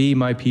shall be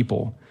my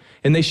people.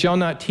 And they shall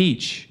not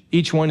teach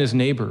each one his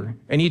neighbor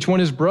and each one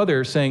his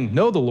brother, saying,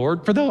 know the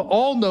Lord, for they'll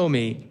all know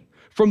me,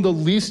 from the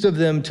least of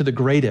them to the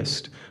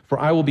greatest. For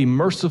I will be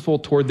merciful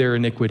toward their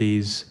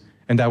iniquities,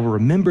 and I will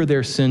remember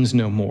their sins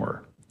no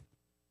more.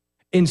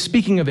 In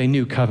speaking of a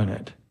new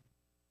covenant,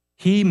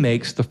 he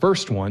makes the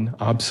first one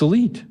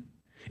obsolete.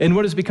 And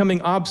what is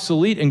becoming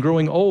obsolete and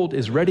growing old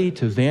is ready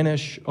to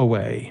vanish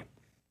away.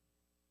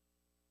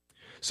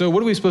 So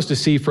what are we supposed to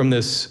see from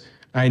this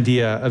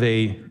idea of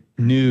a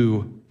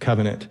new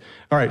covenant?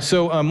 All right,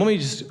 so let me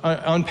just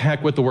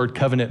unpack what the word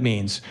covenant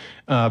means.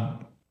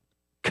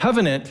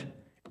 Covenant,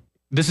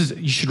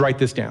 you should write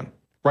this down.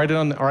 Write it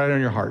on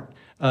your heart.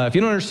 If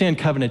you don't understand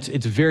covenants,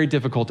 it's very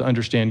difficult to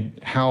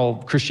understand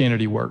how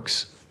Christianity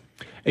works.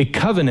 A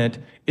covenant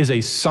is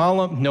a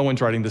solemn, no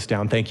one's writing this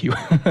down, thank you.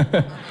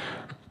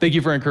 Thank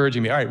you for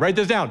encouraging me. All right, write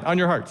this down on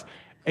your hearts.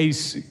 A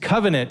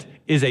covenant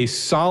is a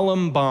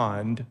solemn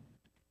bond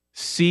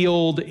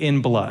sealed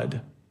in blood.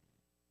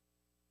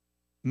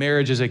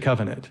 Marriage is a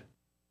covenant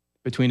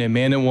between a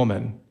man and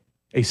woman,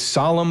 a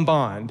solemn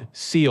bond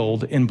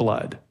sealed in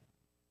blood.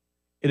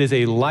 It is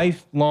a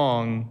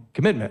lifelong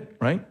commitment,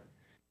 right?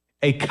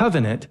 A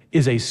covenant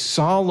is a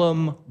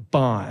solemn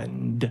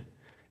bond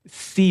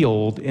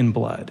sealed in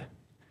blood.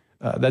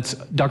 That's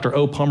Dr.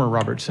 O. Palmer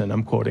Robertson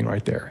I'm quoting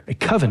right there. A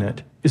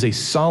covenant is a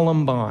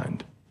solemn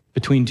bond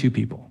between two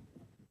people,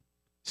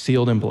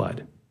 sealed in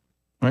blood,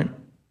 right?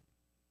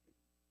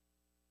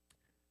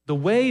 The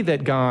way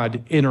that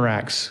God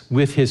interacts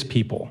with his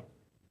people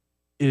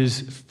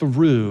is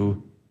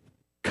through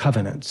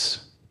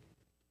covenants.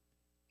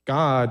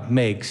 God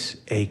makes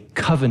a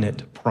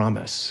covenant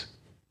promise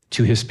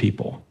to his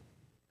people.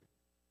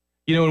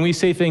 You know, when we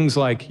say things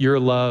like your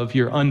love,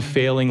 your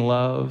unfailing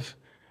love,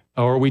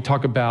 or we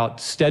talk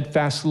about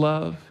steadfast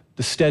love,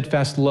 the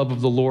steadfast love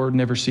of the Lord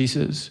never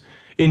ceases.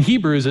 In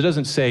Hebrews, it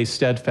doesn't say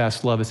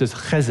steadfast love, it says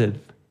chesed.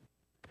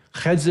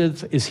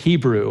 Chesed is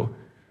Hebrew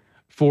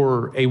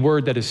for a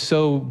word that is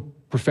so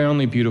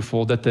profoundly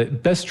beautiful that the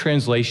best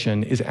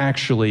translation is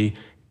actually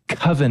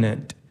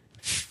covenant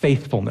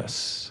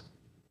faithfulness.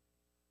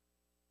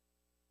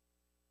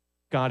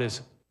 God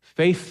is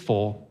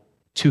faithful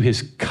to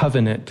his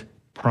covenant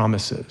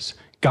promises.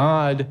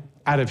 God,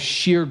 out of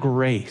sheer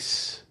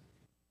grace,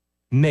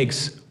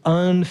 makes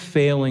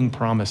unfailing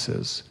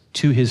promises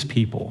to his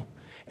people,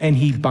 and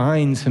he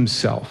binds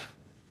himself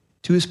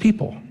to his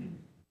people.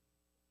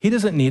 He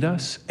doesn't need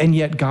us, and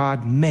yet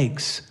God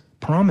makes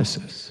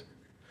promises.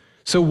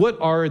 So what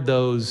are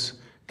those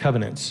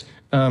covenants?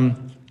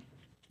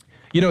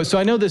 So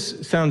I know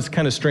this sounds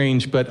kind of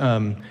strange, but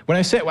when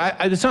I say,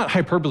 it's not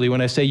hyperbole when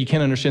I say you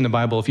can't understand the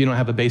Bible if you don't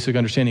have a basic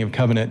understanding of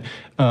covenant.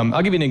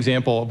 I'll give you an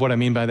example of what I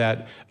mean by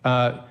that.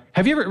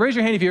 Have you ever, raise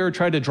your hand if you ever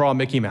tried to draw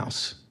Mickey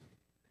Mouse?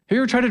 Have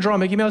you ever tried to draw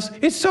Mickey Mouse?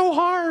 It's so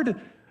hard.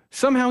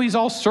 Somehow he's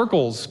all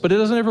circles, but it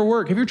doesn't ever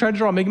work. Have you ever tried to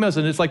draw Mickey Mouse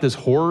and it's like this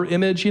horror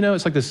image,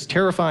 it's like this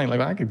terrifying, like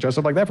I could dress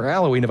up like that for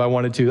Halloween if I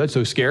wanted to. That's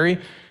so scary.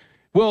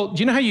 Well, do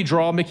you know how you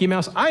draw Mickey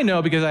Mouse? I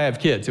know because I have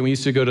kids and we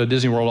used to go to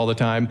Disney World all the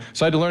time.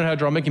 So I had to learn how to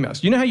draw Mickey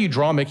Mouse. You know how you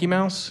draw Mickey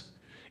Mouse?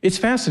 It's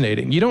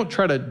fascinating. You don't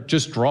try to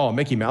just draw a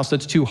Mickey Mouse.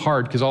 That's too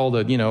hard because all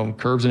the,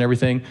 curves and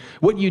everything.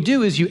 What you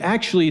do is you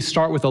actually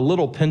start with a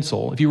little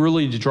pencil, if you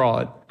really need to draw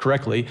it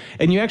correctly,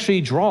 and you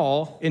actually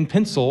draw in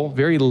pencil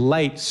very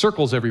light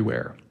circles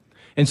everywhere.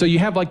 And so you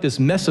have like this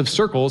mess of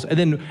circles, and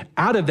then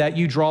out of that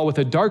you draw with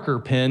a darker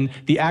pen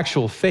the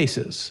actual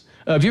faces.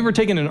 Have you ever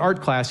taken an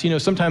art class?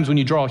 Sometimes when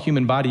you draw a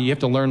human body, you have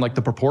to learn like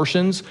the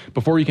proportions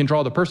before you can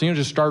draw the person. You don't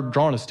just start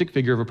drawing a stick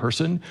figure of a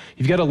person.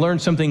 You've got to learn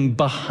something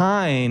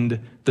behind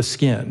the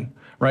skin,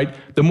 right?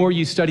 The more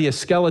you study a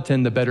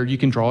skeleton, the better you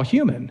can draw a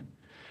human.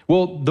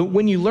 Well,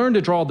 when you learn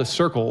to draw the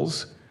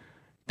circles,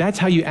 that's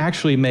how you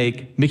actually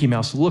make Mickey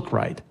Mouse look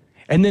right.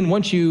 And then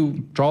once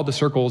you draw the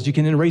circles, you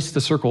can erase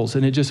the circles,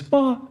 and it just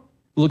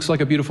looks like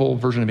a beautiful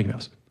version of Mickey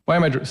Mouse. Why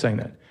am I saying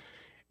that?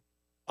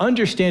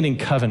 Understanding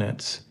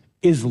covenants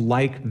is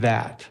like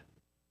that.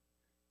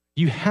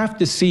 You have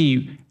to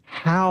see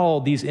how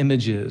these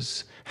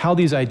images, how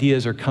these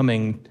ideas are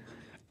coming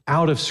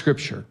out of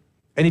Scripture.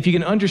 And if you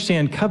can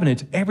understand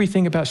covenants,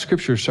 everything about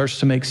Scripture starts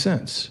to make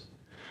sense.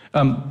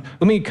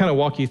 Let me kind of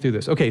walk you through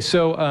this. Okay,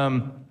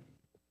 so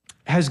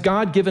has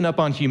God given up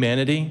on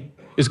humanity?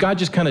 Is God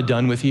just kind of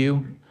done with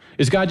you?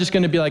 Is God just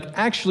going to be like,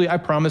 actually, I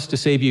promised to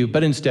save you,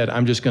 but instead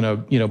I'm just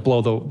going to,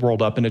 blow the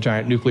world up in a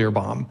giant nuclear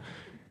bomb?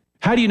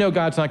 How do you know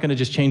God's not going to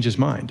just change his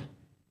mind?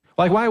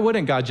 Like, why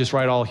wouldn't God just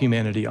write all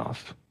humanity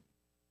off?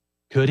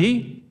 Could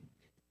he?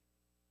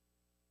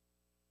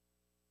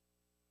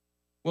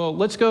 Well,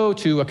 let's go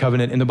to a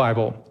covenant in the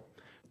Bible.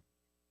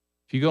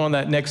 If you go on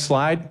that next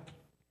slide,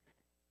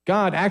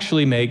 God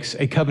actually makes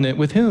a covenant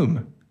with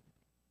whom?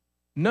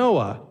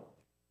 Noah.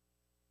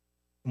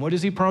 What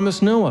does he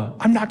promise Noah?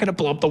 I'm not going to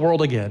blow up the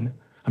world again.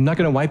 I'm not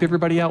going to wipe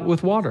everybody out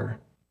with water.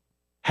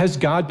 Has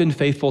God been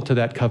faithful to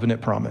that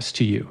covenant promise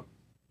to you?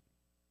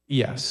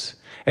 Yes.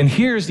 And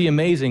here's the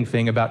amazing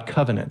thing about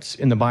covenants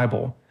in the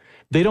Bible.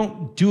 They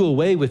don't do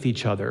away with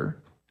each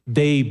other.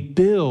 They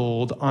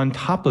build on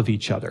top of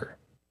each other.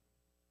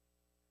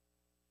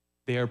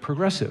 They are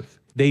progressive.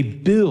 They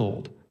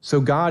build.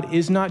 So God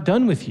is not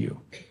done with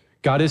you.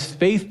 God is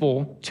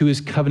faithful to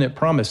his covenant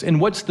promise. And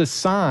what's the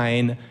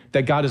sign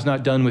that God is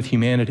not done with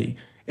humanity?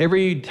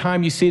 Every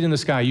time you see it in the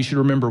sky, you should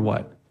remember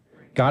what?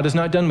 God is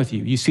not done with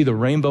you. You see the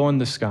rainbow in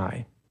the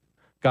sky.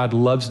 God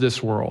loves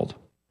this world.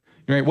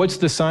 Right? What's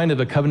the sign of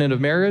a covenant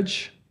of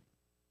marriage?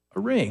 A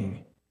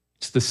ring.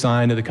 It's the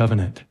sign of the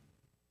covenant.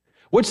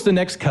 What's the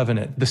next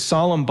covenant? The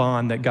solemn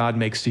bond that God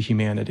makes to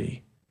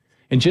humanity.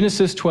 In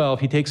Genesis 12,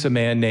 he takes a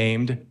man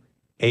named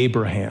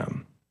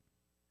Abraham.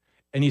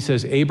 And he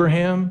says,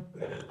 Abraham,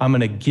 I'm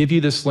going to give you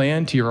this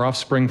land to your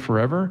offspring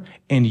forever,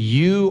 and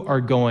you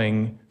are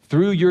going,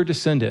 through your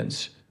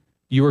descendants,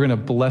 you are going to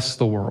bless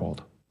the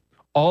world.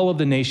 All of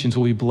the nations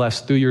will be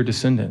blessed through your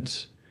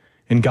descendants.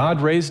 And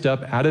God raised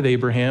up out of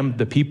Abraham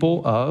the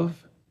people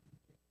of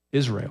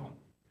Israel.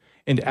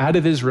 And out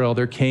of Israel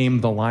there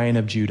came the Lion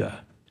of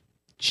Judah,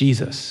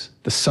 Jesus,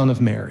 the Son of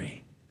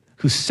Mary,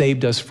 who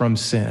saved us from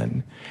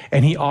sin.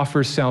 And he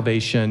offers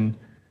salvation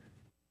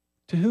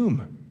to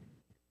whom?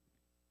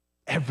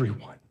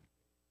 Everyone,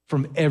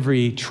 from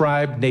every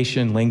tribe,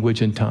 nation,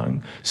 language, and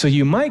tongue. So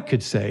you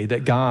could say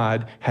that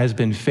God has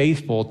been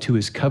faithful to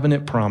his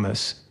covenant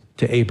promise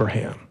to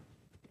Abraham.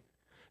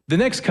 The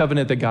next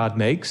covenant that God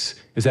makes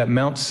is at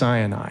Mount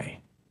Sinai.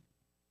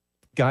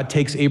 God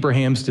takes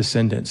Abraham's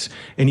descendants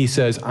and he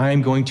says,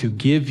 I'm going to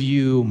give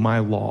you my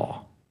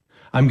law.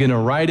 I'm going to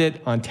write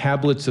it on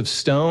tablets of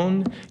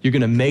stone. You're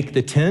going to make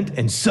the tent,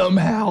 and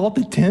somehow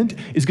the tent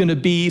is going to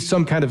be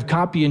some kind of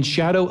copy and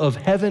shadow of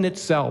heaven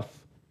itself.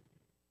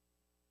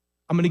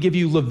 I'm going to give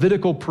you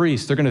Levitical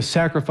priests. They're going to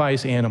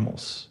sacrifice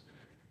animals.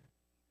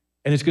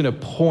 And it's going to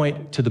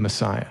point to the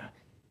Messiah.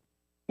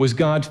 Was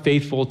God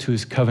faithful to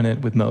his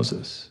covenant with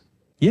Moses?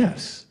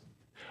 Yes.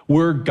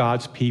 Were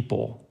God's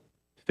people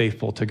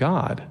faithful to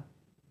God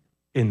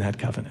in that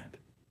covenant?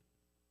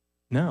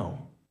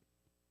 No.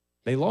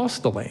 They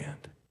lost the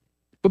land.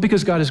 But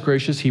because God is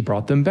gracious, he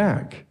brought them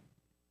back.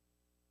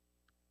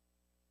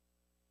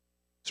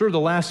 Sort of the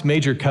last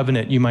major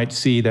covenant you might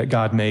see that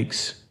God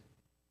makes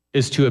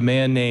is to a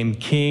man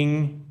named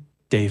King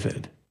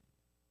David.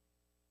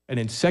 And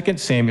in 2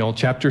 Samuel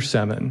chapter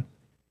 7,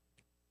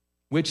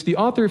 which the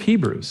author of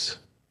Hebrews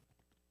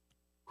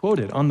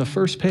quoted on the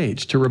first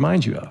page to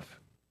remind you of.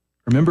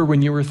 Remember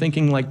when you were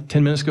thinking like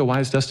 10 minutes ago, why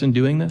is Dustin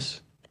doing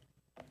this?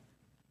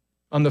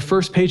 On the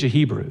first page of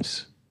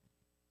Hebrews,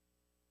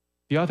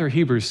 the author of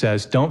Hebrews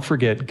says, don't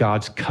forget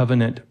God's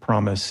covenant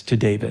promise to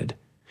David,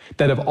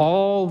 that of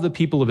all the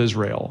people of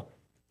Israel,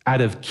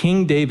 out of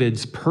King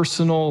David's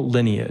personal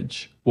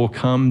lineage will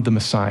come the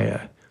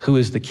Messiah, who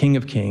is the King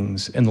of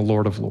Kings and the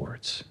Lord of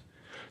Lords.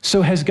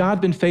 So has God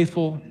been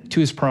faithful to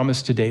his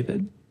promise to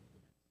David?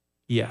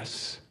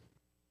 Yes.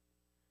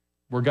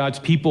 Were God's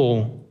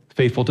people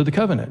faithful to the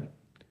covenant?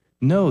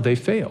 No, they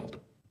failed.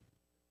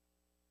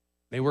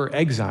 They were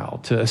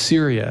exiled to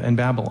Assyria and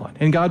Babylon,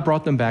 and God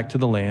brought them back to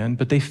the land,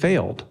 but they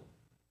failed.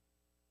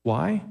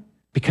 Why?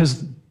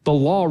 Because the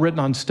law written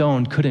on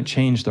stone couldn't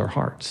change their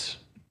hearts.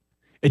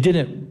 It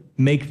didn't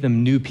make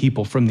them new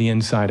people from the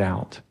inside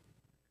out.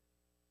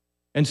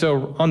 And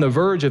so on the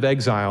verge of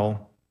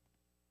exile,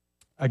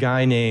 a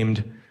guy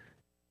named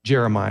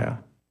Jeremiah,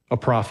 a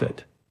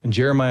prophet, in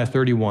Jeremiah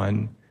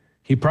 31,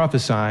 he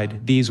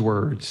prophesied these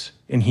words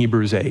in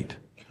Hebrews 8.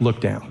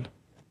 Look down.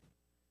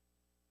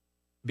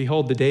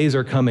 Behold, the days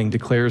are coming,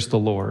 declares the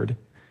Lord,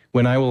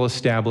 when I will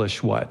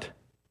establish what?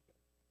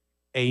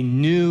 A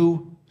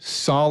new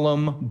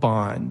solemn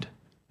bond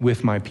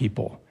with my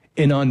people,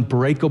 an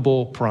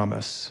unbreakable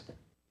promise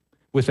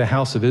with the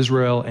house of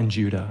Israel and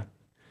Judah.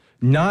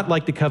 Not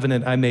like the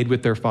covenant I made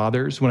with their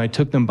fathers when I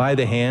took them by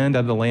the hand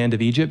out of the land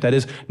of Egypt. That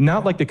is,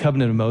 not like the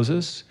covenant of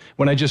Moses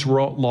when I just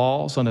wrote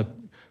laws on a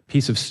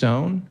piece of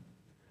stone.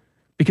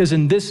 Because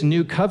in this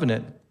new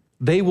covenant,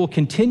 they will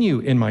continue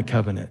in my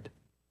covenant.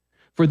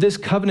 For this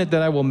covenant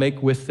that I will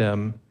make with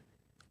them,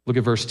 look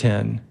at verse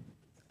 10,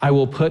 I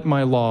will put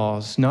my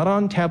laws not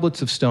on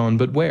tablets of stone,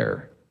 but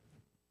where?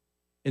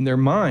 In their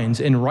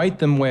minds, and write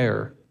them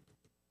where?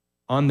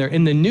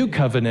 In the new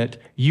covenant,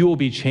 you will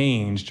be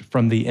changed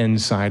from the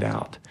inside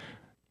out.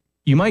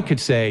 You could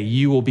say,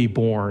 you will be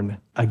born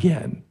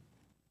again.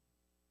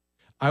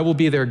 I will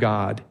be their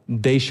God,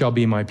 they shall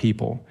be my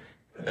people.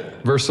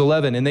 Verse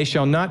 11, and they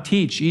shall not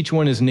teach each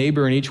one his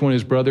neighbor and each one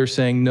his brother,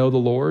 saying, know the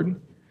Lord,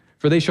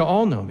 for they shall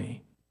all know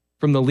me,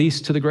 from the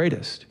least to the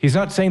greatest. He's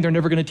not saying they're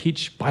never going to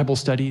teach Bible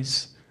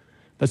studies.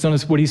 That's not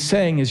what he's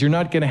saying is you're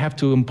not going to have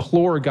to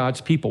implore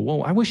God's people.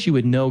 Well, I wish you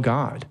would know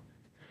God.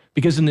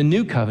 Because in the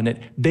new covenant,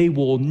 they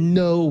will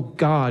know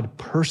God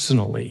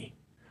personally.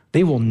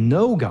 They will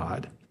know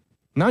God,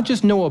 not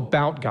just know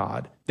about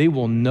God. They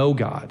will know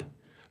God.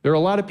 There are a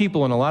lot of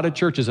people in a lot of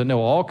churches that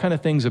know all kinds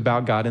of things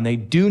about God, and they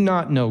do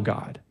not know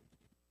God.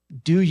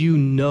 Do you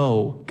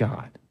know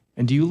God?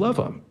 And do you love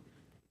him?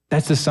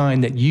 That's a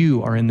sign that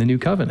you are in the new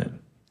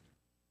covenant.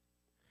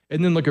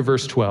 And then look at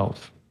verse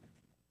 12.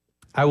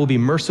 I will be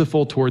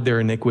merciful toward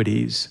their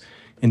iniquities,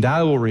 and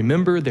I will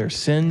remember their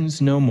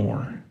sins no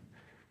more.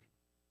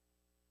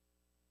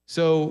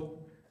 So,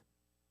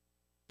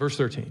 verse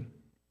 13,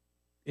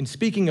 in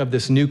speaking of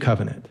this new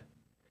covenant,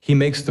 he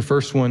makes the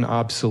first one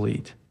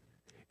obsolete.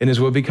 And as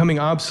we're becoming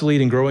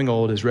obsolete and growing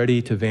old, is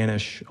ready to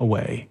vanish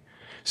away.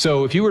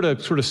 So if you were to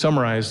sort of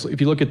summarize,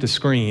 if you look at the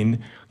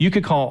screen, you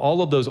could call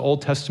all of those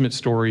Old Testament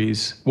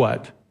stories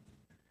what?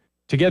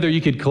 Together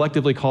you could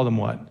collectively call them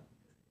what?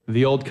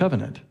 The Old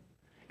Covenant.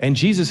 And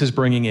Jesus is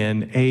bringing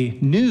in a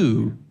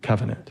new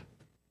covenant.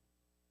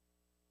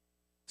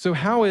 So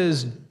how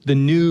is the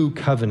new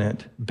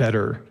covenant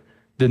better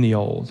than the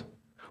old?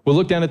 We'll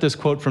look down at this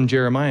quote from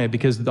Jeremiah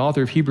because the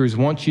author of Hebrews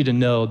wants you to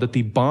know that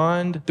the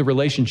bond, the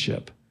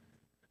relationship,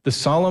 the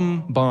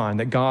solemn bond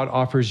that God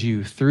offers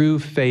you through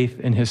faith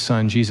in his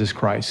son, Jesus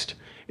Christ,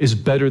 is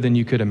better than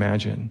you could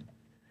imagine.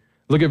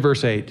 Look at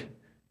verse 8.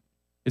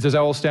 It says,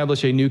 I will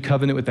establish a new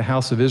covenant with the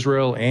house of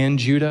Israel and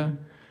Judah.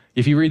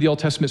 If you read the Old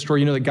Testament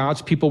story, you know that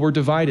God's people were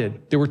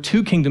divided. There were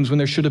two kingdoms when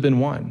there should have been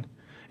one.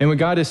 And when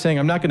God is saying,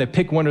 I'm not going to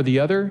pick one or the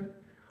other,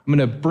 I'm going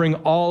to bring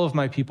all of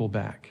my people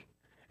back.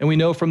 And we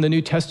know from the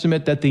New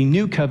Testament that the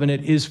new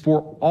covenant is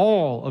for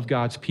all of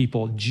God's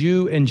people,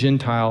 Jew and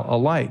Gentile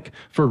alike,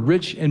 for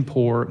rich and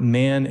poor,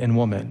 man and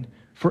woman,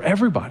 for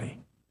everybody.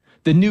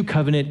 The new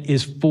covenant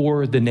is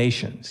for the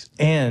nations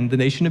and the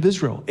nation of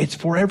Israel. It's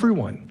for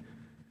everyone.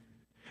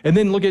 And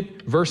then look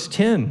at verse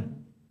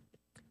 10.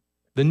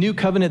 The new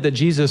covenant that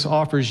Jesus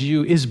offers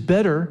you is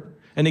better,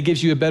 and it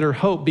gives you a better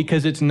hope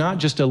because it's not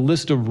just a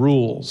list of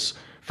rules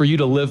for you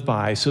to live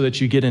by so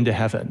that you get into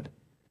heaven.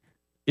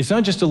 It's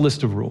not just a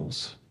list of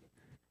rules.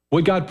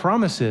 What God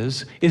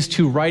promises is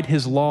to write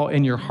his law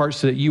in your heart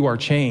so that you are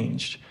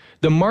changed.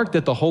 The mark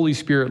that the Holy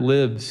Spirit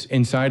lives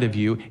inside of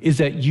you is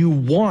that you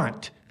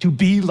want to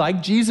be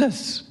like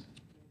Jesus.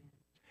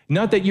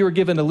 Not that you are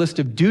given a list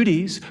of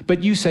duties,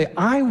 but you say,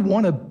 I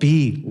want to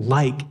be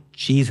like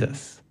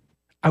Jesus.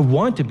 I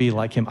want to be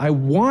like him. I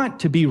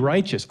want to be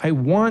righteous. I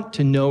want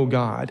to know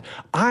God.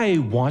 I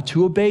want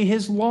to obey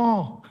his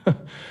law.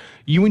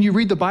 When you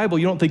read the Bible,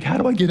 you don't think, how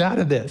do I get out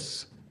of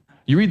this?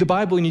 You read the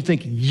Bible and you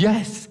think,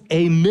 yes,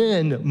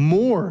 amen,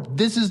 more.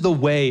 This is the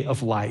way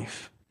of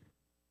life.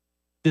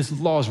 This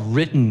law is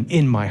written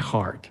in my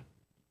heart.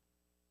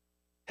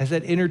 Has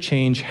that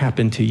interchange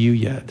happened to you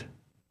yet?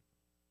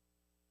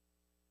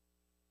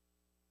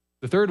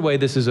 The third way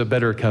this is a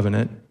better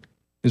covenant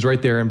is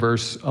right there in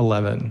verse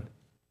 11.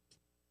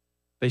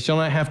 They shall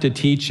not have to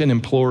teach and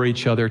implore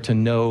each other to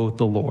know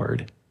the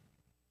Lord,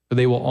 for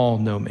they will all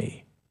know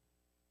me.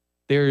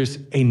 There's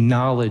a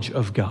knowledge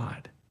of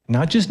God,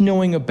 not just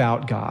knowing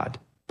about God,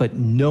 but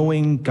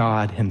knowing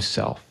God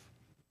himself.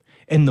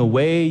 And the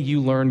way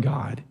you learn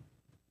God,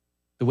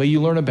 the way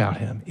you learn about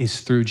him is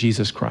through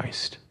Jesus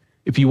Christ.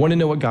 If you want to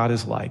know what God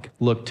is like,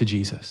 look to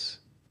Jesus.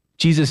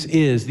 Jesus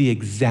is the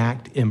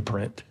exact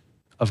imprint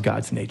of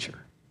God's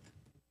nature.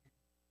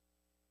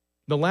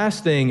 The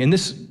last thing, and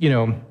this,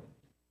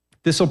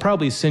 this will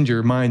probably send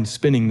your mind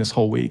spinning this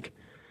whole week.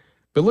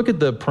 But look at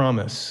the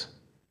promise,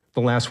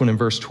 the last one in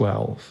verse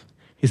 12.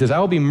 He says, I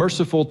will be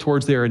merciful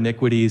towards their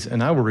iniquities,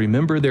 and I will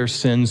remember their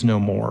sins no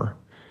more.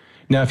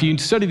 Now, if you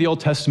study the Old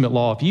Testament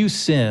law, if you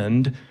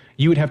sinned,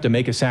 you would have to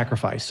make a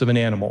sacrifice of an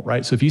animal,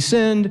 right? So if you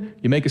sinned,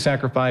 you make a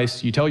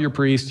sacrifice, you tell your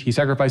priest, he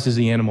sacrifices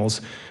the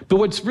animals. But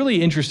what's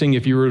really interesting,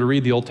 if you were to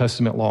read the Old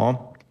Testament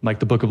law, like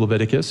the book of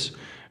Leviticus,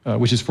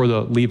 which is for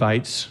the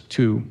Levites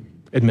to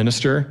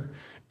administer,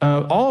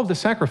 All of the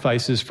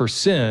sacrifices for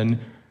sin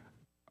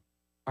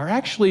are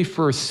actually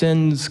for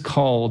sins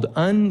called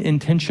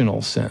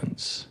unintentional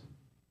sins.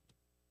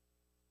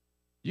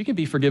 You can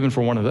be forgiven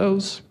for one of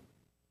those.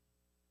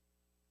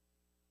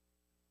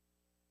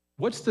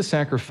 What's the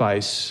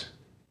sacrifice,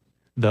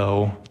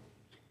 though,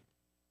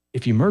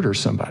 if you murder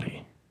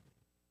somebody?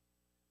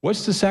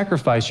 What's the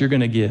sacrifice you're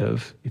going to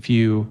give if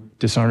you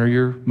dishonor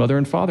your mother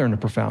and father in a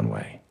profound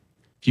way?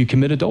 If you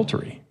commit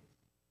adultery?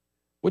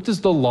 What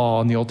does the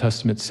law in the Old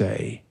Testament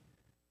say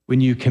when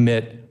you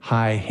commit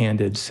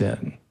high-handed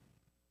sin?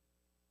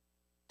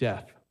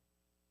 Death.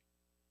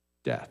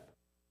 Death.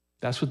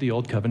 That's what the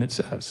Old Covenant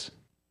says.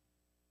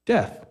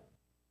 Death.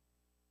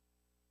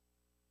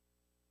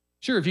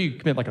 Sure, if you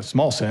commit like a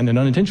small sin, an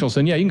unintentional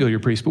sin, yeah, you can go to your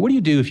priest. But what do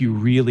you do if you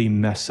really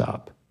mess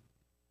up?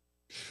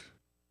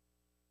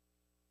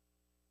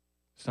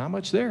 It's not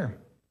much there.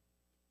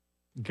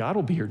 God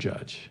will be your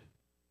judge.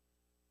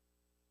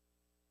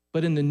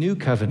 But in the new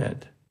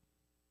covenant,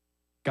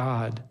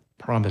 God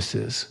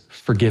promises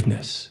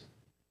forgiveness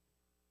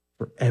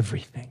for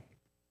everything.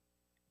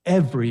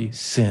 Every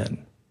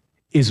sin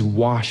is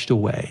washed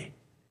away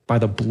by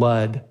the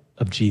blood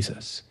of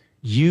Jesus.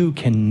 You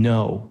can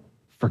know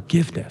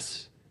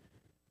forgiveness.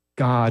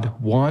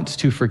 God wants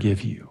to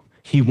forgive you.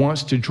 He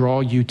wants to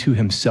draw you to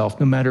himself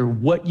no matter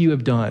what you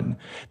have done.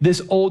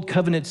 This old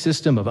covenant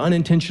system of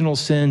unintentional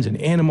sins and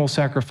animal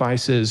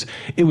sacrifices,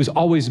 it was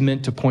always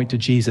meant to point to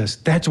Jesus.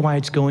 That's why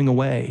it's going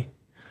away.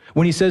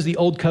 When he says the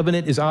old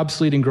covenant is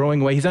obsolete and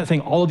growing away, he's not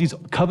saying all of these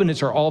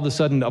covenants are all of a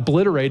sudden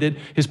obliterated.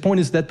 His point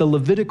is that the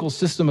Levitical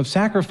system of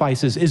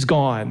sacrifices is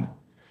gone.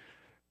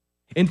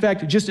 In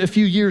fact, just a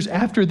few years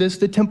after this,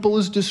 the temple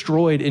is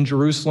destroyed in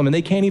Jerusalem, and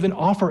they can't even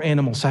offer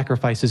animal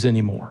sacrifices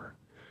anymore.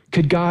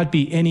 Could God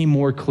be any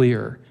more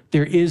clear?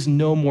 There is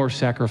no more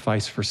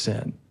sacrifice for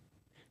sin.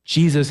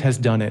 Jesus has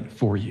done it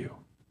for you.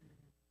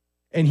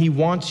 And he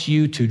wants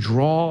you to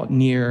draw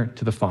near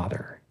to the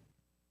Father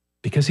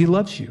because he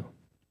loves you.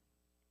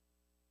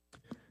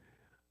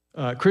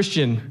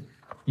 Christian,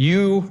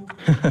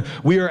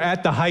 we are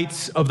at the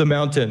heights of the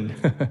mountain.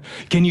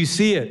 Can you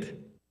see it?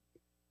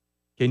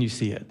 Can you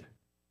see it?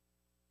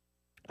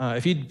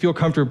 If you feel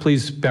comfortable,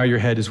 please bow your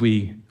head as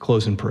we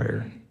close in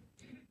prayer.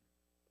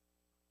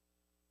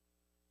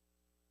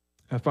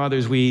 Father,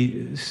 as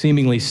we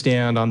seemingly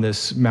stand on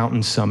this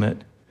mountain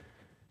summit,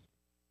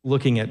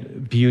 looking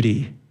at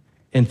beauty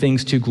and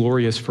things too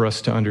glorious for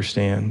us to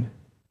understand,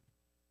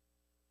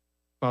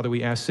 Father,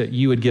 we ask that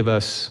you would give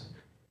us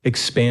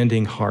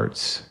expanding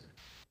hearts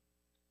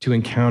to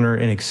encounter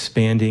an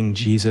expanding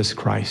Jesus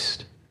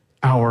Christ,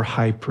 our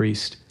high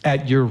priest,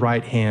 at your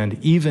right hand,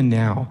 even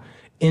now,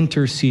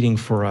 interceding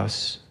for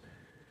us,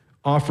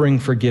 offering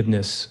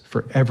forgiveness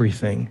for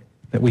everything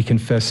that we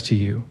confess to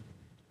you.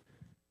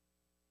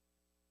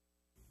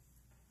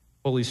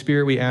 Holy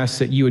Spirit, we ask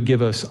that you would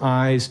give us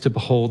eyes to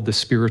behold the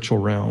spiritual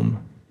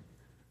realm,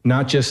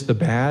 not just the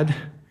bad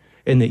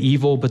and the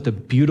evil, but the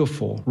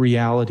beautiful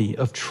reality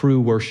of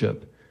true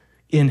worship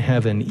in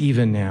heaven,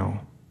 even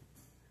now.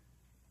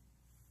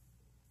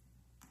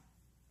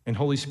 And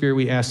Holy Spirit,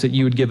 we ask that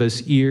you would give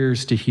us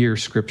ears to hear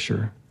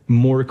Scripture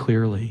more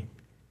clearly,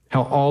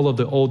 how all of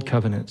the old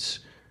covenants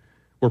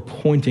were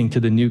pointing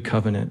to the new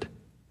covenant,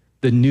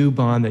 the new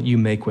bond that you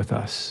make with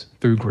us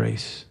through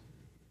grace.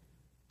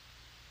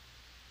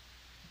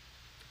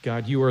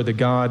 God, you are the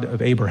God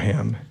of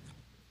Abraham.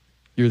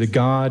 You're the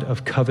God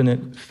of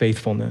covenant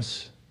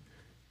faithfulness.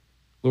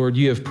 Lord,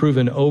 you have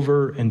proven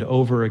over and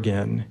over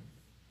again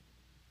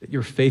that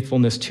your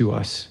faithfulness to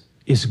us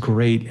is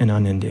great and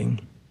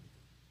unending.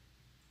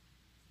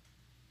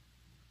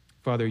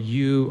 Father,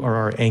 you are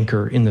our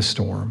anchor in the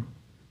storm.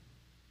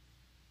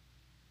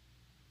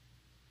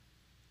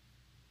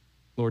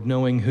 Lord,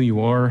 knowing who you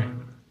are,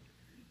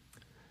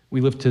 we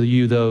lift to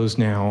you those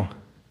now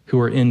who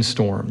are in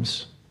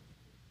storms.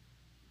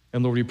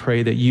 And Lord, we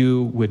pray that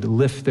you would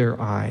lift their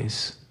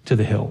eyes to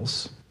the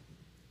hills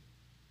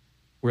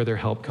where their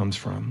help comes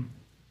from.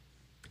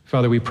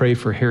 Father, we pray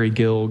for Harry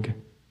Gilg,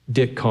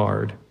 Dick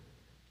Card,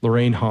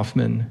 Lorraine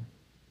Hoffman,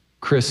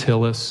 Chris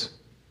Hillis,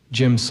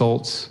 Jim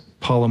Saltz,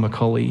 Paula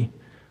McCulley,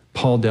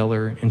 Paul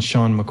Deller, and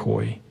Sean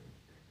McCoy.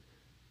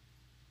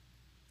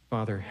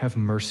 Father, have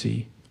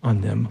mercy on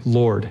them.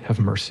 Lord, have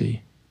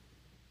mercy.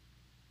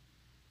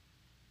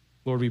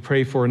 Lord, we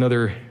pray for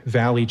another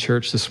Valley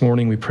church this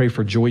morning. We pray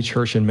for Joy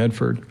Church in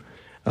Medford.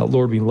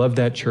 Lord, we love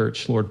that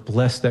church. Lord,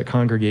 bless that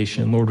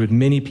congregation. Lord, would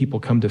many people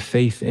come to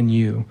faith in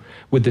you?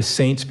 Would the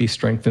saints be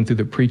strengthened through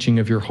the preaching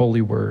of your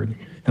holy word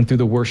and through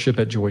the worship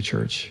at Joy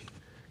Church?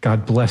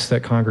 God, bless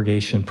that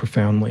congregation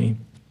profoundly.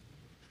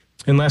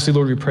 And lastly,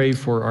 Lord, we pray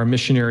for our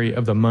missionary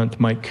of the month,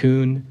 Mike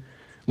Kuhn.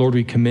 Lord,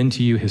 we commend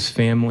to you his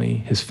family,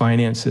 his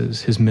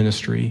finances, his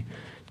ministry.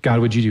 God,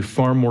 would you do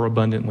far more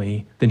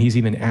abundantly than he's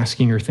even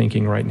asking or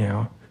thinking right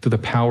now through the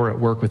power at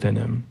work within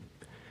him.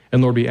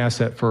 And Lord, we ask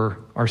that for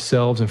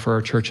ourselves and for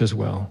our church as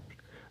well.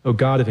 O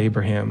God of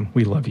Abraham,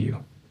 we love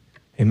you.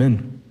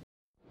 Amen.